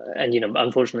sooner, and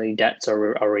unfortunately, debts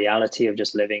are a reality of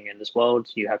just living in this world.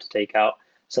 You have to take out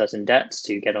certain debts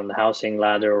to get on the housing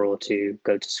ladder or to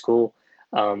go to school.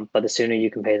 But the sooner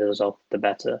you can pay those off, the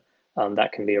better.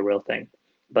 That can be a real thing.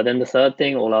 But then the third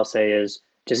thing, all I'll say is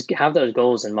just have those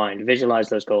goals in mind, visualize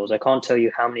those goals. I can't tell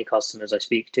you how many customers I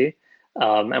speak to.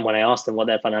 And when I ask them what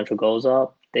their financial goals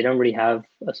are, they don't really have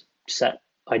a set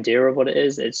idea of what it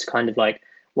is. It's kind of like,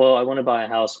 well, I want to buy a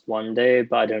house one day,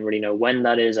 but I don't really know when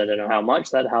that is. I don't know how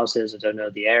much that house is. I don't know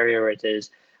the area it is.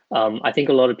 I think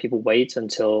a lot of people wait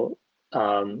until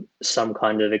some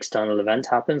kind of external event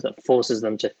happens that forces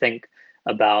them to think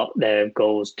about their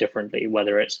goals differently,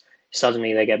 whether it's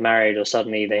suddenly they get married or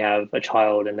suddenly they have a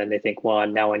child and then they think, well,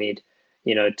 now I need,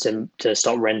 to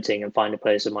stop renting and find a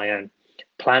place of my own.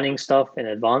 Planning stuff in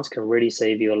advance can really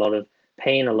save you a lot of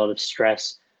pain, a lot of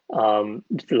stress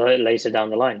later down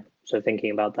the line. So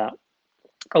thinking about that.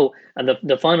 Oh, and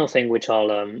the final thing, which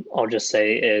I'll just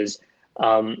say is,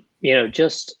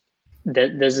 just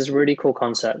there's this really cool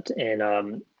concept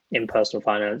in personal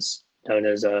finance known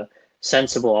as a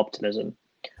sensible optimism,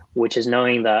 which is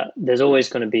knowing that there's always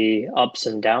going to be ups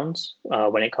and downs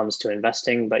when it comes to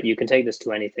investing, but you can take this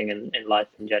to anything in life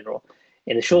in general.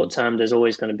 In the short term, there's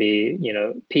always going to be,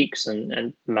 peaks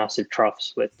and massive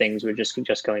troughs with things we're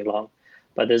just going long.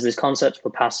 But there's this concept for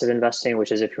passive investing,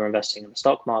 which is if you're investing in the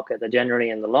stock market, that generally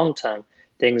in the long term,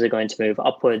 things are going to move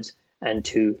upwards and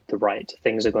to the right.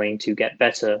 Things are going to get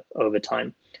better over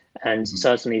time. And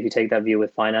certainly if you take that view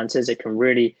with finances, it can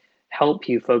really help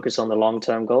you focus on the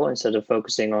long-term goal instead of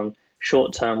focusing on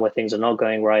short-term where things are not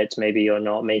going right. Maybe you're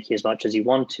not making as much as you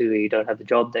want to, you don't have the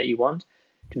job that you want.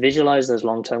 To visualize those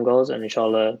long-term goals and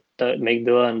inshallah, make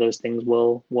dua and those things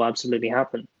will absolutely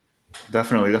happen.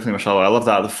 Definitely, mashallah. I love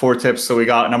that. The 4 tips. So we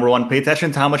got number 1, pay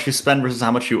attention to how much you spend versus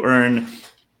how much you earn.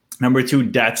 Number 2,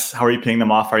 debts. How are you paying them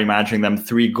off? Are you managing them?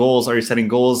 3, goals. Are you setting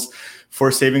goals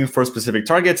for saving for specific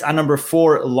targets? And number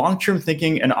 4, long-term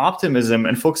thinking and optimism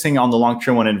and focusing on the long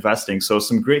term when investing. So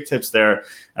some great tips there.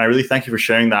 And I really thank you for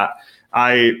sharing that.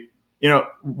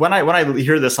 When I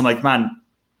hear this, I'm like, man,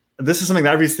 this is something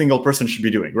that every single person should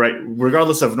be doing, right?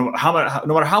 Regardless of no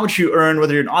matter how much you earn,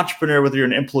 whether you're an entrepreneur, whether you're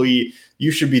an employee, you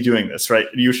should be doing this, right?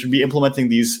 You should be implementing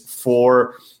these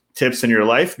 4 tips in your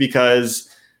life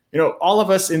because, all of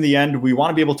us in the end, we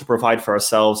want to be able to provide for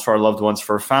ourselves, for our loved ones,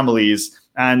 for our families,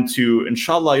 and to,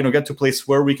 inshallah, get to a place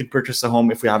where we can purchase a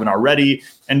home if we haven't already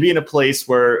and be in a place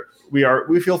where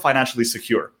we feel financially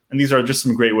secure. And these are just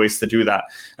some great ways to do that.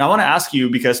 Now, I want to ask you,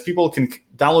 because people can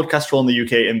download Kestrel in the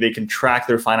UK and they can track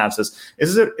their finances.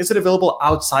 Is it available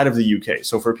outside of the UK?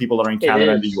 So for people that are in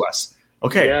Canada and the US?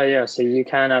 Okay. Yeah. So you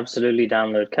can absolutely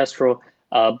download Kestrel.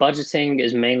 Budgeting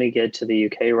is mainly geared to the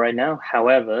UK right now.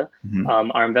 However,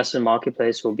 our investment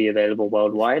marketplace will be available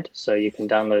worldwide. So you can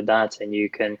download that and you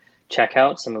can check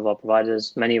out some of our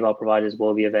providers. Many of our providers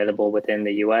will be available within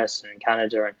the US and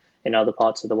Canada and in other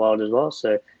parts of the world as well.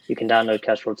 So you can download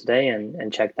Kestrel today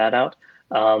and check that out.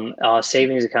 Our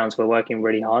savings accounts, we're working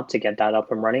really hard to get that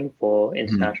up and running for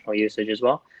international usage as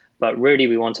well. But really,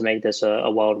 we want to make this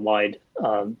a worldwide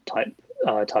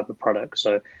type of product.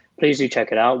 So please do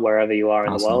check it out wherever you are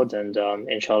in the world, and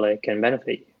inshallah, it can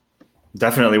benefit you.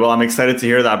 Definitely. Well, I'm excited to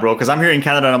hear that, bro, because I'm here in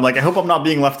Canada and I'm like, I hope I'm not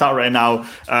being left out right now,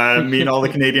 me and all the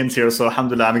Canadians here. So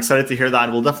alhamdulillah, I'm excited to hear that.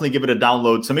 And we'll definitely give it a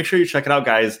download. So make sure you check it out,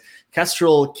 guys.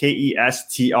 Kestrel,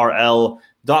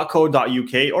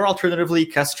 KESTRL.co.uk, or alternatively,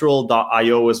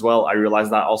 kestrel.io as well. I realize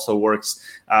that also works.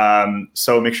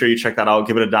 So make sure you check that out.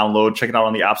 Give it a download. Check it out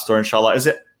on the App Store, inshallah. Is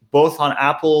it both on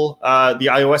Apple, the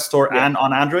iOS store, and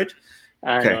on Android?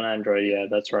 And on Android, yeah,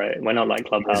 that's right. We're not like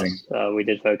Clubhouse. We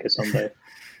did focus on both.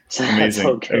 So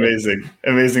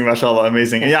amazing, mashallah,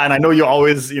 amazing. Yeah, and I know you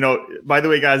always, by the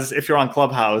way, guys, if you're on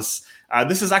Clubhouse,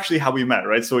 this is actually how we met,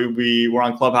 right? So we were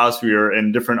on Clubhouse. We were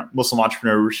in different Muslim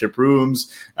entrepreneurship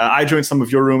rooms. I joined some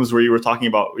of your rooms where you were talking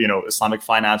about, Islamic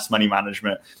finance, money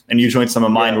management, and you joined some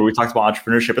of mine where we talked about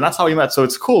entrepreneurship. And that's how we met. So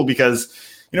it's cool because,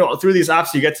 through these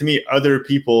apps, you get to meet other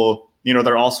people, that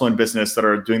are also in business that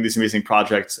are doing these amazing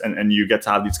projects, and you get to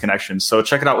have these connections. So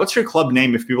check it out. What's your club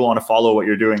name if people want to follow what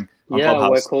you're doing on Clubhouse?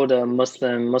 We're called a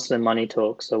Muslim Money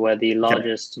Talk. So we're the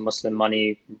largest Muslim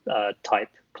money type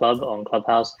club on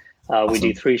Clubhouse. Awesome. We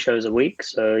do 3 shows a week.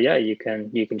 So you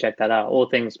can check that out. All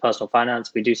things personal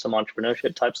finance. We do some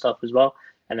entrepreneurship type stuff as well.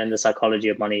 And then the psychology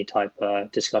of money type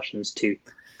discussions too.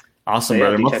 Awesome,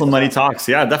 brother. Muslim Money Talks.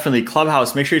 Yeah, definitely.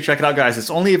 Clubhouse. Make sure you check it out, guys. It's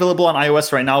only available on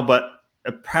iOS right now, but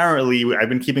apparently I've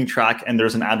been keeping track and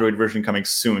there's an Android version coming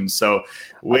soon. So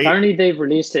apparently they've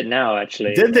released it now,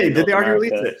 actually. Did they already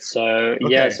release it? So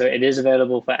so it is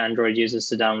available for Android users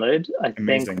to download. I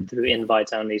think through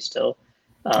invite only still.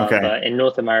 But in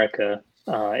North America,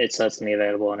 it's certainly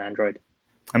available on Android.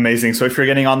 Amazing. So if you're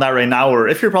getting on that right now, or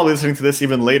if you're probably listening to this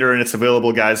even later and it's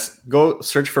available, guys, go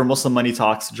search for Muslim Money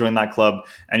Talks, join that club,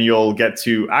 and you'll get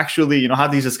to actually,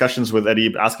 have these discussions with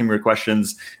Adeeb, ask him your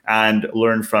questions, and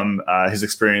learn from his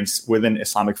experience within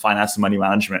Islamic finance and money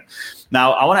management.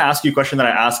 Now, I want to ask you a question that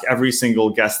I ask every single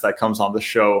guest that comes on the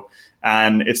show,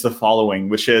 and it's the following,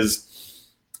 which is,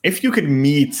 if you could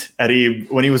meet Eddie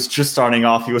when he was just starting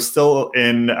off, he was still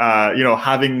in,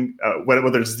 having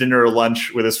whether it's dinner or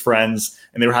lunch with his friends,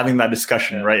 and they were having that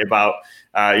discussion, right, about,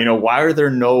 why are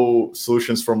there no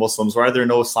solutions for Muslims? Why are there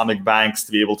no Islamic banks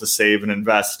to be able to save and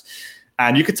invest?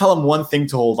 And you could tell him one thing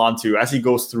to hold on to as he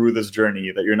goes through this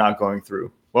journey that you're not going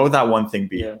through. What would that one thing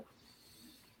be? Yeah.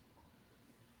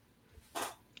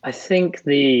 I think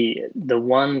the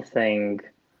one thing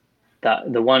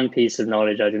the one piece of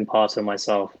knowledge I'd imparted on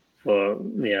myself for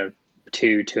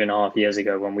 2.5 years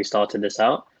ago when we started this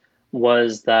out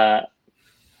was that,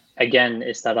 again,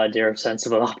 it's that idea of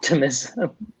sensible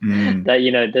optimism.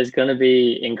 That there's going to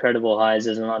be incredible highs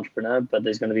as an entrepreneur, but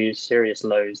there's going to be serious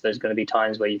lows. There's going to be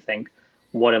times where you think,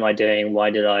 what am I doing? Why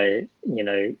did I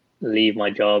leave my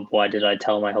job? Why did I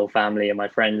tell my whole family and my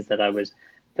friends that I was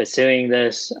pursuing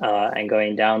this and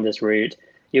going down this route?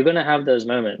 You're going to have those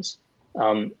moments.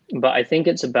 But I think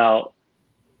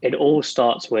it all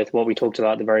starts with what we talked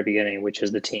about at the very beginning, which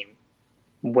is the team.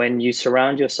 When you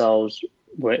surround yourself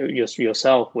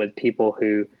with people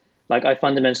who, like, I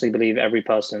fundamentally believe every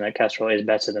person at Kestrel is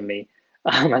better than me.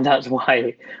 And that's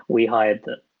why we hired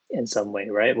them in some way,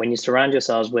 right? When you surround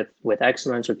yourselves with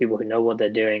excellence, with people who know what they're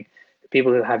doing,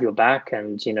 people who have your back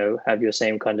and, have your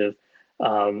same kind of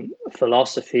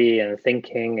philosophy and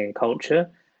thinking and culture,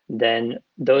 then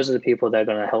those are the people that are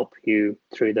going to help you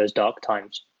through those dark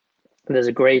times. There's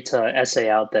a great essay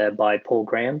out there by Paul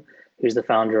Graham, who's the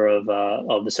founder of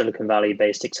the Silicon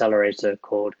Valley-based accelerator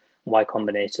called Y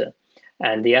Combinator.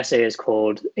 And the essay is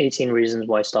called 18 Reasons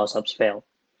Why Startups Fail.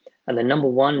 And the number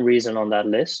one reason on that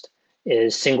list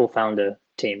is single founder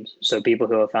teams. So people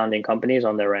who are founding companies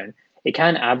on their own. It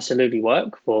can absolutely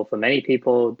work for many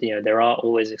people. There are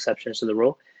always exceptions to the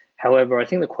rule. However, I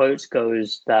think the quote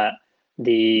goes that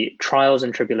the trials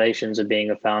and tribulations of being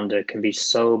a founder can be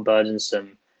so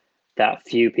burdensome that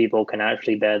few people can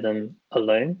actually bear them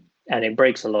alone, and it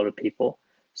breaks a lot of people.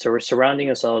 So we're surrounding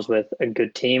ourselves with a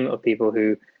good team of people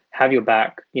who have your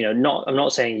back. I'm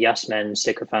not saying yes men,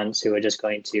 sycophants who are just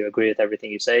going to agree with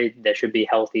everything you say. There should be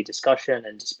healthy discussion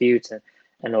and dispute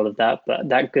and all of that. But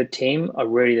that good team are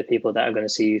really the people that are going to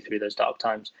see you through those dark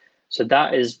times. So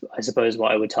that is, I suppose,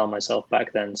 what I would tell myself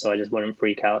back then, so I just wouldn't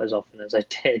freak out as often as I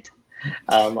did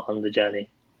on the journey.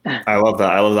 I love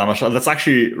that, mashallah. That's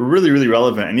actually really, really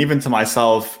relevant. And even to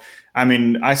myself, I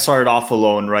mean, I started off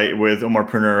alone, right, with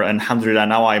Umarpreneur, and alhamdulillah,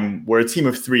 now we're a team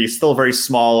of 3, still very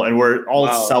small, and we're all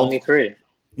only 3.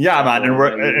 Yeah, man, and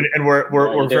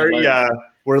we're very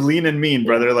we're lean and mean,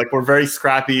 brother. Yeah. Like, we're very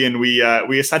scrappy, and we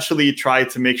essentially try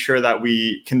to make sure that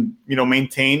we can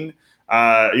maintain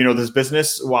this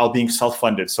business while being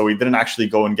self-funded. So we didn't actually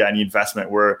go and get any investment.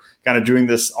 We're kind of doing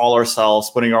this all ourselves,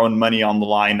 putting our own money on the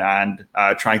line, and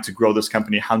trying to grow this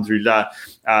company, alhamdulillah.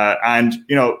 And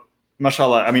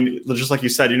mashallah, I mean, just like you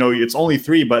said, it's only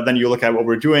 3, but then you look at what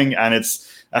we're doing, and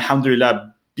it's,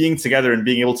 alhamdulillah, being together and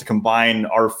being able to combine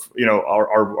our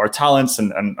talents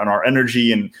and our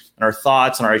energy and our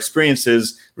thoughts and our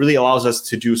experiences really allows us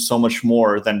to do so much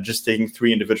more than just taking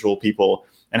 3 individual people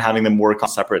and having them work on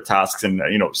separate tasks and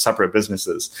separate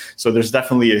businesses. So there's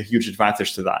definitely a huge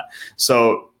advantage to that.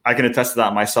 So I can attest to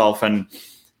that myself. And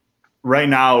right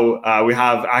now we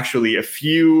have actually a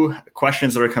few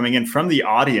questions that are coming in from the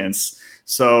audience.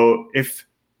 So if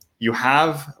you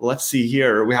have, let's see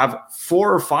here, we have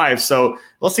 4 or 5. So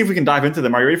let's see if we can dive into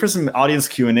them. Are you ready for some audience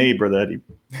Q&A, brother Eddie?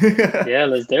 Yeah,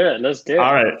 let's do it.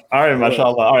 All right,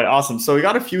 mashallah. All right, awesome. So we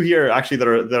got a few here actually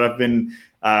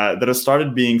that have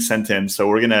started being sent in. So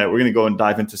we're gonna go and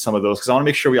dive into some of those, because I want to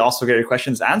make sure we also get your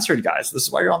questions answered, guys. This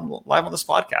is why you're live on this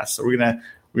podcast. So we're gonna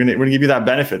give you that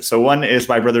benefit. So one is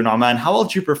by brother Nauman. How well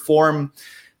do you perform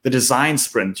the design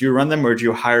sprint? Do you run them or do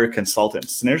you hire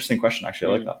consultants? It's an interesting question,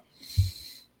 actually. I like that.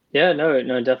 Yeah,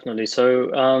 no, definitely.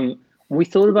 So we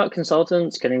thought about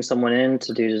consultants, getting someone in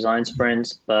to do design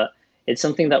sprints, but it's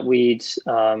something that we'd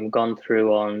gone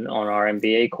through on our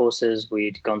MBA courses.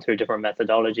 We'd gone through different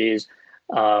methodologies.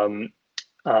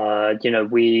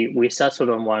 We settled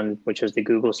on one, which was the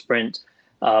Google Sprint.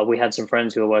 We had some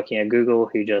friends who were working at Google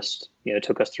who just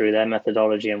took us through their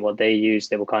methodology and what they used.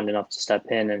 They were kind enough to step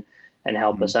in and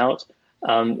help us out.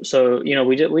 So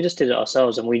we just did it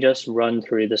ourselves, and we just run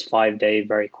through this 5-day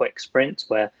very quick sprint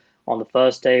where on the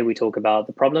first day we talk about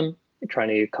the problem, trying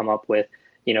to come up with,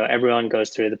 everyone goes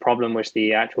through the problem which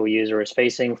the actual user is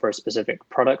facing for a specific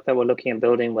product that we're looking at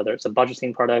building, whether it's a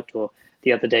budgeting product, or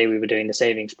the other day we were doing the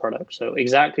savings product. So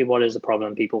exactly what is the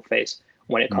problem people face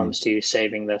when it comes to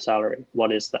saving their salary?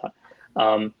 What is that?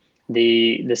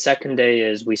 The second day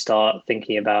is we start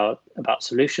thinking about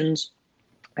solutions,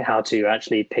 how to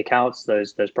actually pick out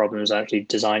those problems, actually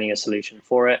designing a solution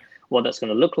for it. what that's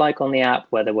going to look like on the app,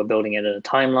 whether we're building it in a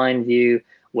timeline view,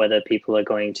 whether people are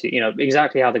going to,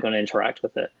 exactly how they're going to interact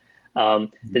with it. The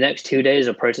next 2 days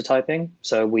are prototyping.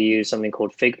 So we use something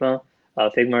called Figma.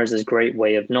 Figma is this great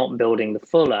way of not building the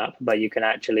full app, but you can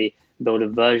actually build a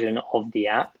version of the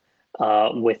app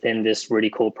within this really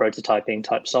cool prototyping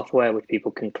type software, which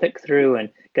people can click through and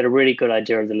get a really good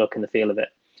idea of the look and the feel of it.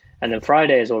 And then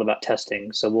Friday is all about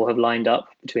testing. So we'll have lined up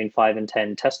between 5 and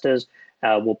 10 testers.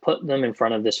 We'll put them in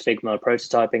front of this Figma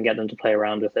prototype and get them to play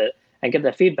around with it and get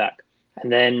their feedback.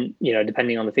 And then,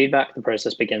 depending on the feedback, the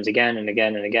process begins again and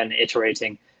again and again,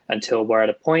 iterating until we're at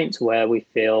a point where we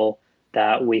feel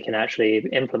that we can actually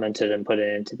implement it and put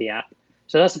it into the app.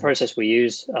 So that's the process we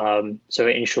use. So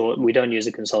in short, we don't use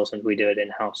a consultant. We do it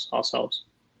in-house ourselves.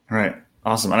 Right.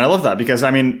 Awesome. And I love that because,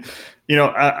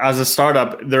 as a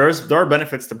startup, there are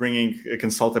benefits to bringing a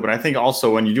consultant. But I think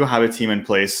also when you do have a team in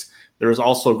place, there is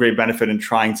also a great benefit in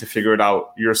trying to figure it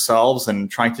out yourselves and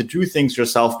trying to do things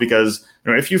yourself because,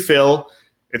 if you fail,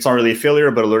 it's not really a failure,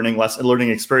 but a learning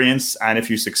experience. And if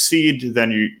you succeed,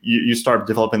 then you start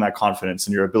developing that confidence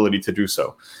in your ability to do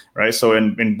so, right? So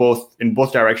in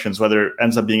both directions, whether it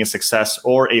ends up being a success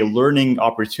or a learning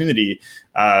opportunity,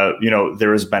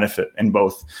 there is benefit in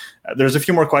both. There's a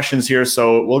few more questions here,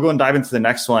 so we'll go and dive into the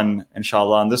next one,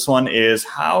 inshallah. And this one is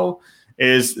how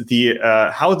this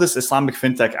Islamic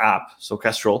fintech app, so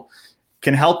Kestrel,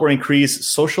 can help or increase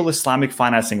social Islamic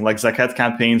financing like zakat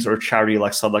campaigns or charity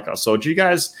like sadaqah. So do you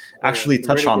guys actually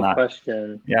touch on that?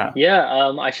 Question. Yeah.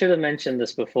 I should have mentioned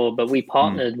this before, but we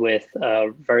partnered with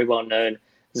a very well-known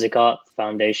Zakat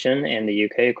Foundation in the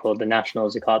UK called the National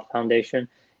Zakat Foundation.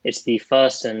 It's the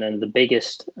first and the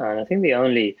biggest, and I think the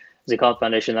only Zakat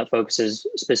Foundation that focuses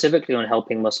specifically on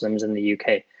helping Muslims in the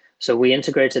UK. So we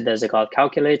integrated their Zakat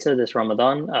calculator this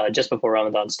Ramadan, just before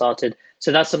Ramadan started.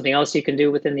 So that's something else you can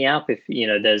do within the app. If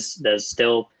there's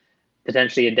still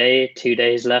potentially a day, 2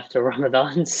 days left of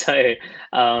Ramadan. So you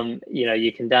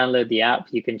can download the app,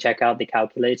 you can check out the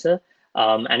calculator,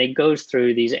 and it goes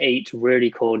through these 8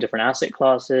 really cool different asset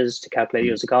classes to calculate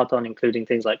your Zakat on, including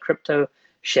things like crypto,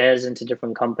 shares into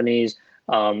different companies,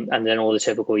 and then all the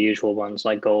typical usual ones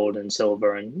like gold and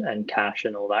silver and cash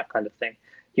and all that kind of thing.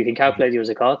 You can calculate your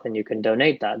zakat and you can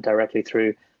donate that directly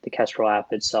through the Kestrel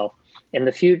app itself. In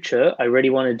the future, I really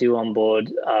want to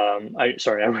onboard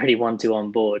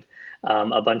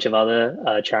a bunch of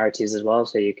other charities as well,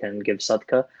 so you can give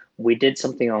sadaqah. We did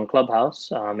something on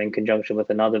Clubhouse in conjunction with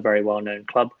another very well-known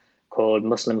club called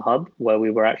Muslim Hub, where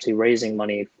we were actually raising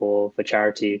money for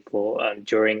charity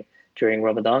during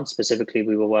Ramadan. Specifically,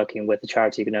 we were working with a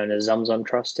charity known as Zamzam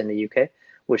Trust in the UK,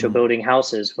 which are building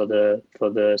houses for the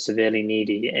severely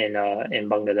needy in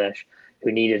Bangladesh,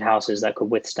 who needed houses that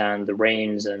could withstand the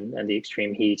rains and the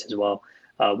extreme heat as well,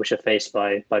 which are faced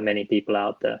by many people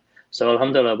out there. So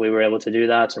alhamdulillah, we were able to do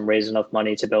that and raise enough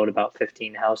money to build about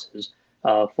 15 houses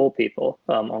for people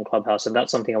on Clubhouse. And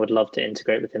that's something I would love to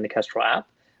integrate within the Kestrel app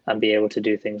and be able to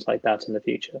do things like that in the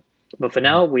future. But for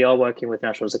now, we are working with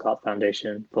National Zakat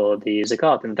Foundation for the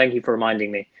zakat. And thank you for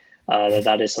reminding me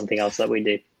that is something else that we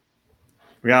do.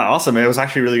 Yeah, awesome. It was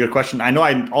actually a really good question. I know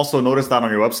I also noticed that on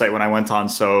your website when I went on.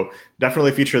 So definitely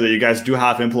a feature that you guys do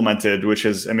have implemented, which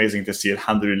is amazing to see,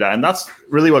 alhamdulillah. And that's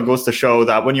really what goes to show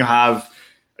that when you have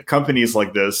companies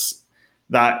like this,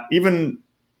 that even,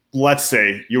 let's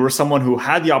say, you were someone who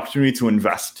had the opportunity to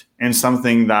invest in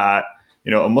something that,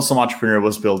 a Muslim entrepreneur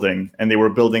was building, and they were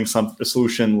building a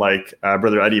solution like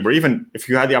Brother Adib, or even if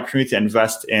you had the opportunity to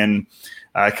invest in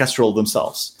Kestrel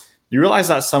themselves, you realize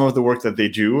that some of the work that they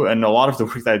do, and a lot of the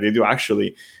work that they do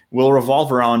actually, will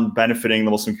revolve around benefiting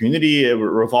the Muslim community. It will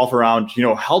revolve around,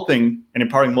 helping and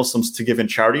empowering Muslims to give in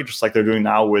charity, just like they're doing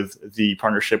now with the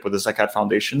partnership with the Zakat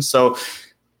Foundation. So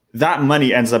that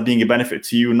money ends up being a benefit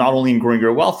to you, not only in growing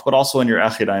your wealth, but also in your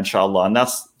akhirah, inshallah. And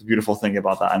that's the beautiful thing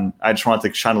about that. And I just wanted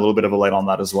to shine a little bit of a light on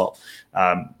that as well.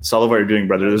 So I love what you're doing,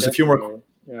 brother. There's a few more.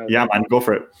 Yeah, man, go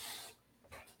for it.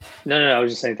 No, I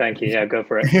was just saying thank you. Yeah, go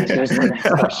for it.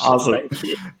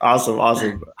 Awesome.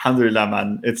 Alhamdulillah,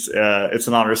 man. It's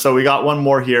an honor. So we got one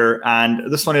more here,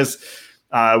 and this one is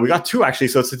we got 2 actually.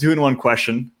 So it's a 2-in-1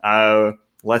 question.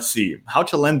 Let's see. How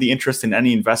to lend the interest in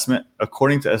any investment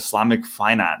according to Islamic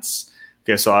finance.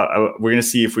 Okay, so we're gonna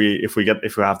see if we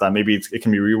have that. Maybe it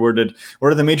can be reworded.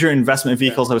 What are the major investment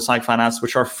vehicles of Islamic finance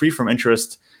which are free from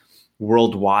interest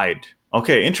worldwide?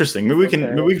 Okay, interesting. Maybe we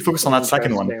can focus on that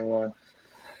second one.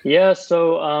 Yeah.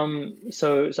 So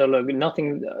look,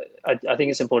 nothing. I think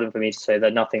it's important for me to say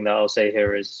that nothing that I'll say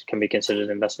here can be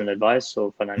considered investment advice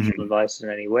or financial advice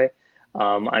in any way.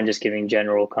 I'm just giving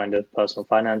general kind of personal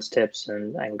finance tips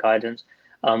and guidance.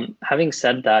 Having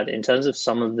said that, in terms of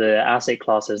some of the asset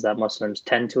classes that Muslims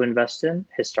tend to invest in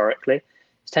historically,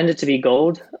 it's tended to be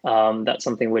gold. That's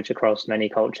something which across many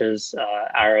cultures,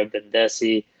 Arab and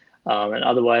Dersi, and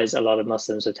otherwise, a lot of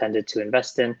Muslims have tended to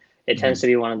invest in. It tends to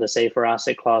be one of the safer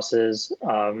asset classes.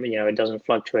 It doesn't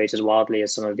fluctuate as wildly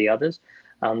as some of the others.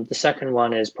 The second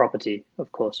one is property,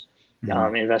 of course.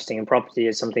 Investing in property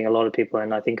is something a lot of people,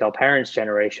 and I think our parents'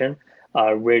 generation,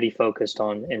 are really focused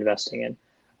on investing in.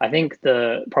 I think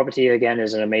the property, again,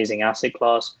 is an amazing asset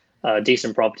class.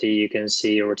 Decent property, you can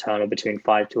see a return of between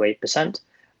 5 to 8%,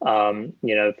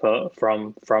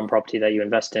 from property that you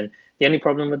invest in. The only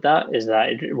problem with that is that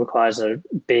it requires a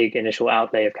big initial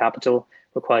outlay of capital,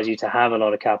 requires you to have a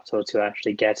lot of capital to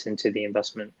actually get into the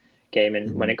investment game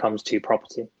when it comes to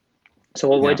property. So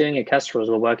what we're doing at Kestrel is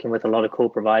we're working with a lot of cool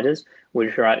providers,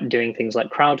 which are doing things like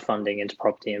crowdfunding into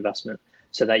property investment,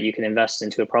 so that you can invest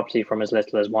into a property from as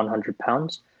little as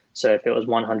 £100. So if it was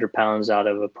 £100 out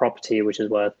of a property which is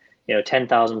worth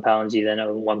 £10,000, you then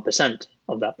own 1%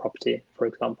 of that property, for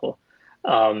example.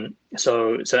 And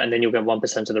then you'll get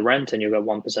 1% of the rent, and you'll get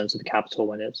 1% of the capital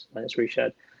when it's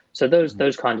reshared. So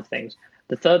those kind of things.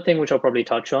 The third thing which I'll probably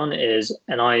touch on is,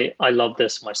 and I love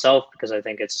this myself because I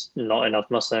think it's not enough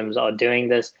Muslims are doing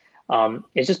this,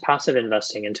 it's just passive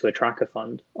investing into a tracker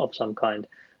fund of some kind.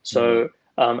 So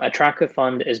a tracker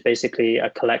fund is basically a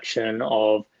collection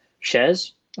of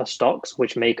shares or stocks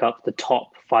which make up the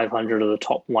top 500 or the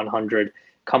top 100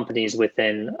 companies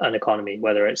within an economy,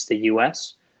 whether it's the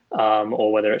US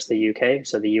or whether it's the UK.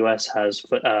 So the US has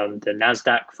the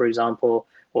NASDAQ, for example,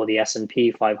 or the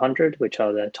S&P 500, which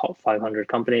are the top 500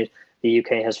 companies. The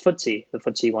UK has FTSE, the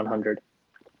FTSE 100.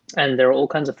 And there are all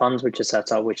kinds of funds which are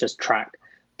set up which just track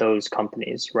those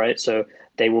companies, right? So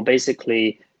they will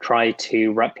basically try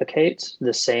to replicate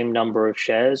the same number of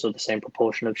shares or the same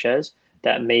proportion of shares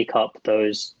that make up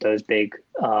those big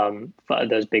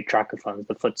tracker funds,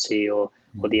 the FTSE or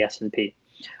the S&P.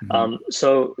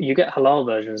 So you get halal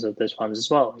versions of those funds as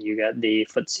well. You get the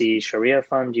FTSE Sharia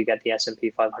fund, you get the S&P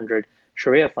 500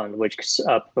 Sharia fund, which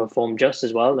perform just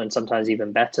as well and sometimes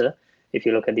even better if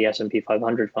you look at the S&P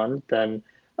 500 fund than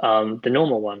the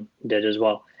normal one did as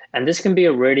well. And this can be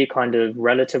a really kind of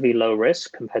relatively low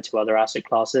risk compared to other asset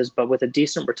classes, but with a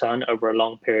decent return over a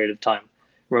long period of time.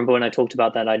 Remember when I talked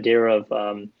about that idea of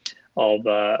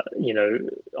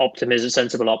optimism,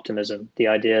 sensible optimism, the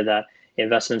idea that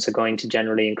investments are going to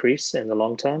generally increase in the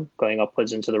long term, going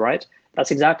upwards and to the right.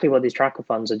 That's exactly what these tracker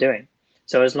funds are doing.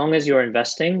 So as long as you're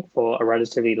investing for a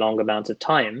relatively long amount of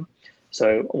time,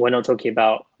 so we're not talking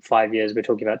about 5 years, we're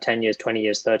talking about 10 years, 20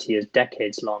 years, 30 years,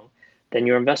 decades long, then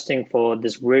you're investing for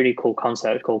this really cool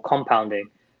concept called compounding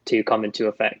to come into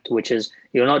effect, which is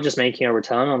you're not just making a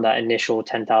return on that initial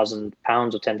 £10,000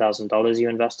 or $10,000 you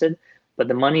invested, but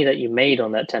the money that you made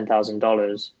on that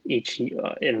 $10,000 each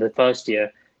in the first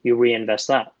year, you reinvest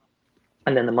that.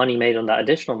 And then the money made on that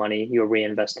additional money, you're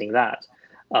reinvesting that.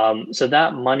 So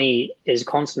that money is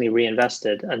constantly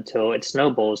reinvested until it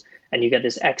snowballs and you get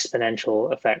this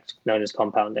exponential effect known as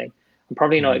compounding. I'm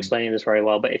probably not explaining this very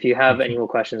well, but if you have any more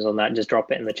questions on that, just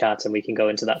drop it in the chat and we can go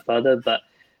into that further. But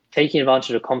taking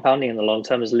advantage of compounding in the long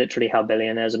term is literally how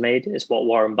billionaires are made. It's what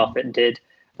Warren Buffett did,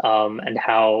 and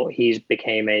how he's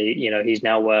became he's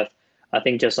now worth, I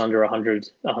think, just under 100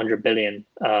 billion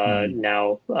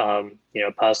now,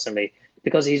 personally,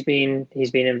 because he's been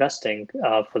investing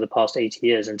for the past 80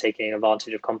 years and taking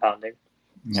advantage of compounding.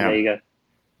 So there you go.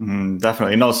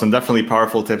 Definitely. No, some definitely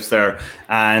powerful tips there.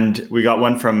 And we got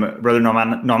one from Brother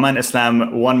Norman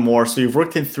Islam, one more. So you've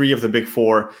worked in 3 of the big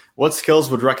 4. What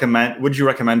skills would you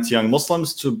recommend to young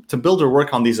Muslims to build or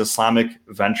work on these Islamic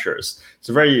ventures? It's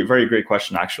a very, very great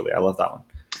question, actually. I love that one.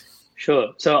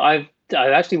 Sure. So I've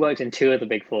actually worked in 2 of the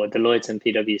big 4, Deloitte and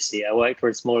PwC. I worked for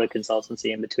a smaller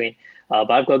consultancy in between,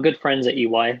 but I've got good friends at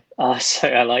EY, so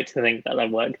I like to think that I've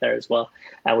worked there as well.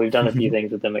 And we've done a few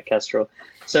things with them at Kestrel.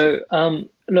 So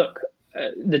look,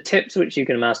 the tips which you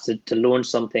can amass to launch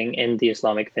something in the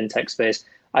Islamic fintech space,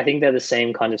 I think they're the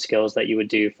same kind of skills that you would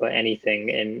do for anything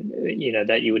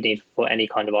that you would need for any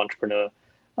kind of entrepreneur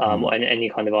or any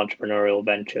kind of entrepreneurial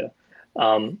venture.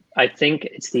 I think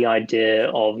it's the idea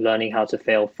of learning how to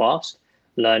fail fast,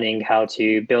 learning how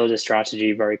to build a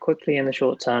strategy very quickly in the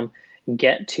short term,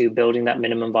 get to building that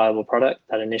minimum viable product,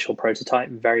 that initial prototype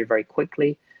very, very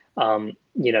quickly.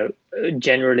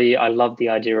 Generally, I love the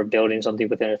idea of building something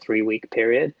within a 3-week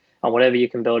period. And whatever you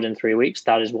can build in 3 weeks,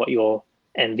 that is what your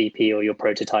MVP or your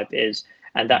prototype is.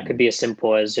 And that could be as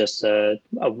simple as just a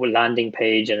landing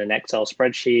page and an Excel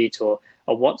spreadsheet or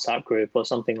a WhatsApp group or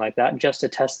something like that, just to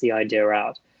test the idea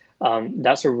out.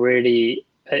 That's a really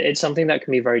it's something that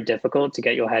can be very difficult to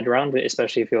get your head around,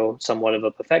 especially if you're somewhat of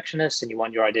a perfectionist and you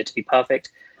want your idea to be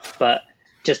perfect. But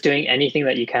just doing anything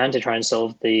that you can to try and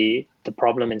solve the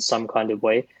problem in some kind of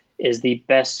way is the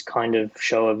best kind of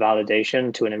show of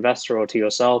validation to an investor or to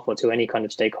yourself or to any kind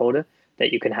of stakeholder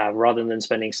that you can have, rather than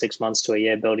spending 6 months to a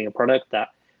year building a product that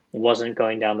wasn't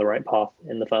going down the right path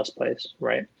in the first place,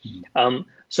 right?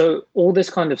 So all this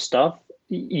kind of stuff,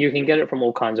 you can get it from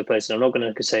all kinds of places. I'm not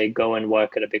going to say go and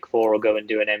work at a Big Four or go and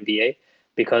do an MBA,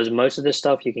 because most of this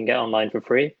stuff you can get online for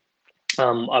free.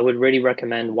 I would really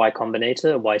recommend Y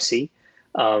Combinator, YC.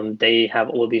 They have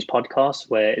all these podcasts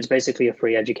where it's basically a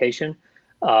free education.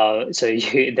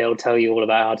 They'll tell you all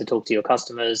about how to talk to your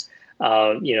customers,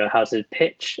 how to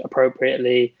pitch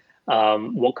appropriately,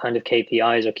 what kind of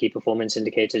KPIs or key performance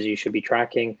indicators you should be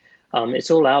tracking.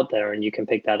 It's all out there and you can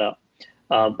pick that up.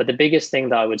 But the biggest thing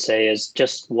that I would say is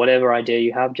just whatever idea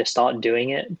you have, just start doing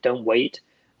it. Don't wait.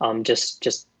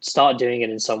 Just start doing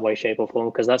it in some way, shape, or form,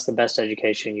 because that's the best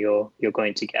education you're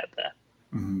going to get there.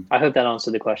 Mm-hmm. I hope that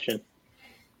answered the question.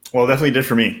 Well, definitely did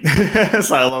for me.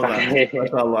 So I love that.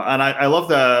 And I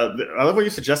love I love what you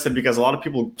suggested, because a lot of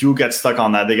people do get stuck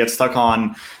on that. They get stuck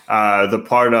on the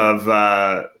part of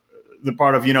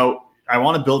I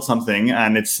want to build something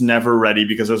and it's never ready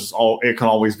because it can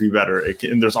always be better.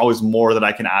 And there's always more that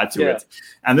I can add to it.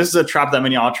 And this is a trap that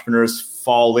many entrepreneurs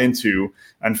fall into,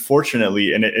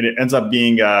 unfortunately. And it ends up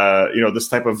being, this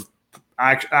type of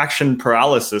action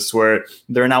paralysis where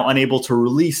they're now unable to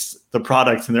release the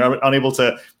product and they're unable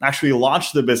to actually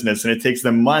launch the business. And it takes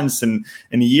them months and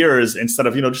years instead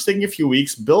of, just taking a few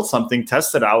weeks, build something,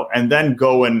 test it out, and then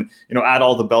go and, add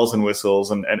all the bells and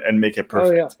whistles and make it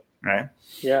perfect. Oh, yeah. Right.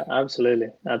 Yeah, absolutely.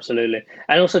 Absolutely.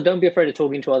 And also don't be afraid of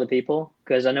talking to other people,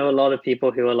 because I know a lot of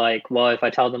people who are like, well, if I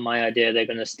tell them my idea, they're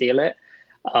going to steal it.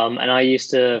 And I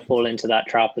used to fall into that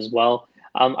trap as well.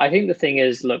 I think the thing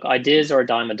is, look, ideas are a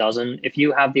dime a dozen. If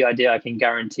you have the idea, I can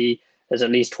guarantee there's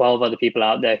at least 12 other people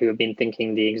out there who have been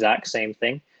thinking the exact same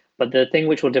thing. But the thing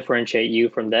which will differentiate you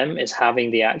from them is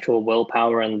having the actual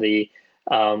willpower and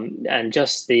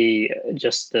just the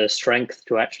strength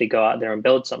to actually go out there and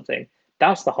build something.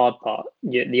 That's the hard part.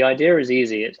 The idea is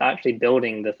easy. It's actually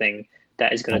building the thing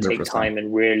that is going to 100%. Take time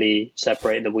and really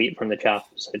separate the wheat from the chaff,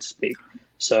 so to speak.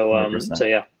 So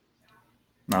yeah.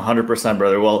 100%,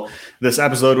 brother. Well, this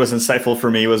episode was insightful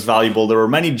for me. It was valuable. There were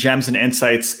many gems and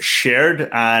insights shared.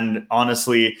 And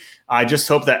honestly, I just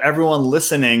hope that everyone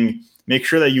listening, make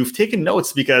sure that you've taken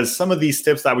notes, because some of these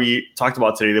tips that we talked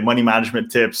about today, the money management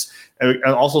tips, and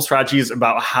also strategies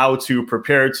about how to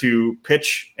prepare to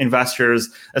pitch investors,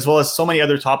 as well as so many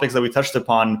other topics that we touched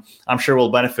upon, I'm sure will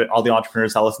benefit all the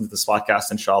entrepreneurs that listen to this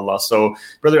podcast, inshallah. So,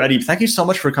 Brother Adib, thank you so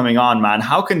much for coming on, man.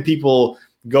 How can people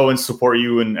go and support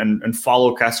you and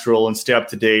follow Kestrel and stay up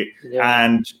to date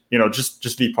and,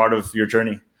 just be part of your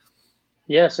journey?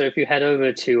 Yeah, so if you head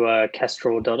over to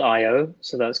kestrel.io,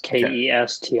 so that's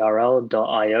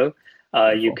KESTRL.io,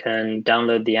 you can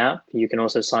download the app. You can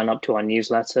also sign up to our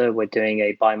newsletter. We're doing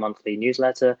a bi-monthly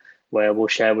newsletter where we'll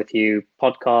share with you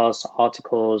podcasts,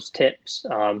 articles, tips,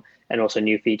 and also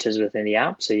new features within the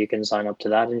app. So you can sign up to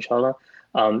that, inshallah.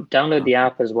 Download the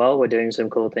app as well. We're doing some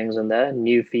cool things in there.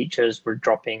 New features we're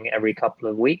dropping every couple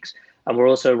of weeks. And we're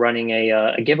also running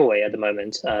a giveaway at the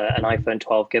moment, an iPhone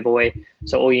 12 giveaway.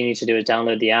 So all you need to do is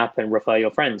download the app and refer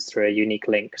your friends through a unique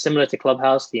link. Similar to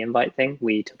Clubhouse, the invite thing,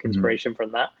 we took inspiration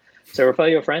from that. So refer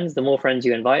your friends. The more friends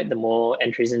you invite, the more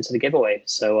entries into the giveaway.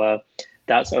 So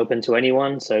that's open to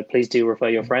anyone. So please do refer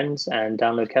your friends, and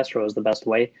download Kestrel is the best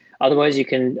way. Otherwise, you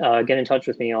can get in touch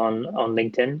with me on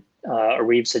LinkedIn,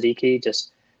 Arib Siddiqui.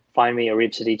 Just find me, Arib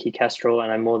Siddiqui Kestrel,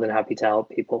 and I'm more than happy to help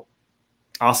people.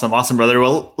 Awesome, brother.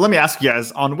 Well, let me ask you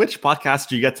guys, on which podcast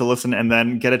do you get to listen and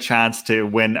then get a chance to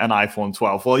win an iPhone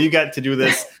 12? Well, you get to do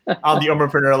this on the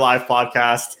Ummahpreneur Live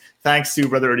podcast. Thanks to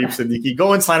Brother Arib Siddiqui.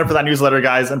 Go and sign up for that newsletter,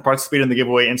 guys, and participate in the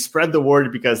giveaway and spread the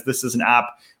word, because this is an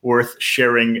app worth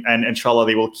sharing. And inshallah,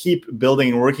 they will keep building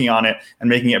and working on it and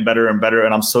making it better and better.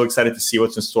 And I'm so excited to see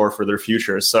what's in store for their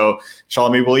future. So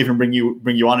inshallah, maybe we'll even bring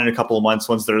you on in a couple of months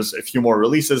once there's a few more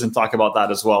releases and talk about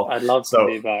that as well. I'd love to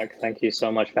be back. Thank you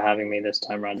so much for having me this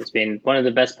time around. It's been one of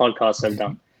the best podcasts I've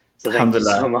done. So thank you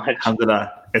so much.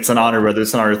 Alhamdulillah. It's an honor, brother.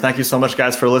 It's an honor. Thank you so much,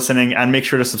 guys, for listening. And make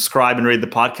sure to subscribe and rate the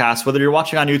podcast. Whether you're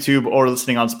watching on YouTube or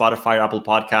listening on Spotify or Apple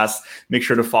Podcasts, make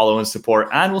sure to follow and support.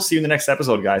 And we'll see you in the next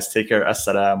episode, guys. Take care.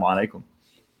 Assalamu alaikum.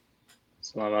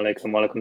 Assalamu alaikum.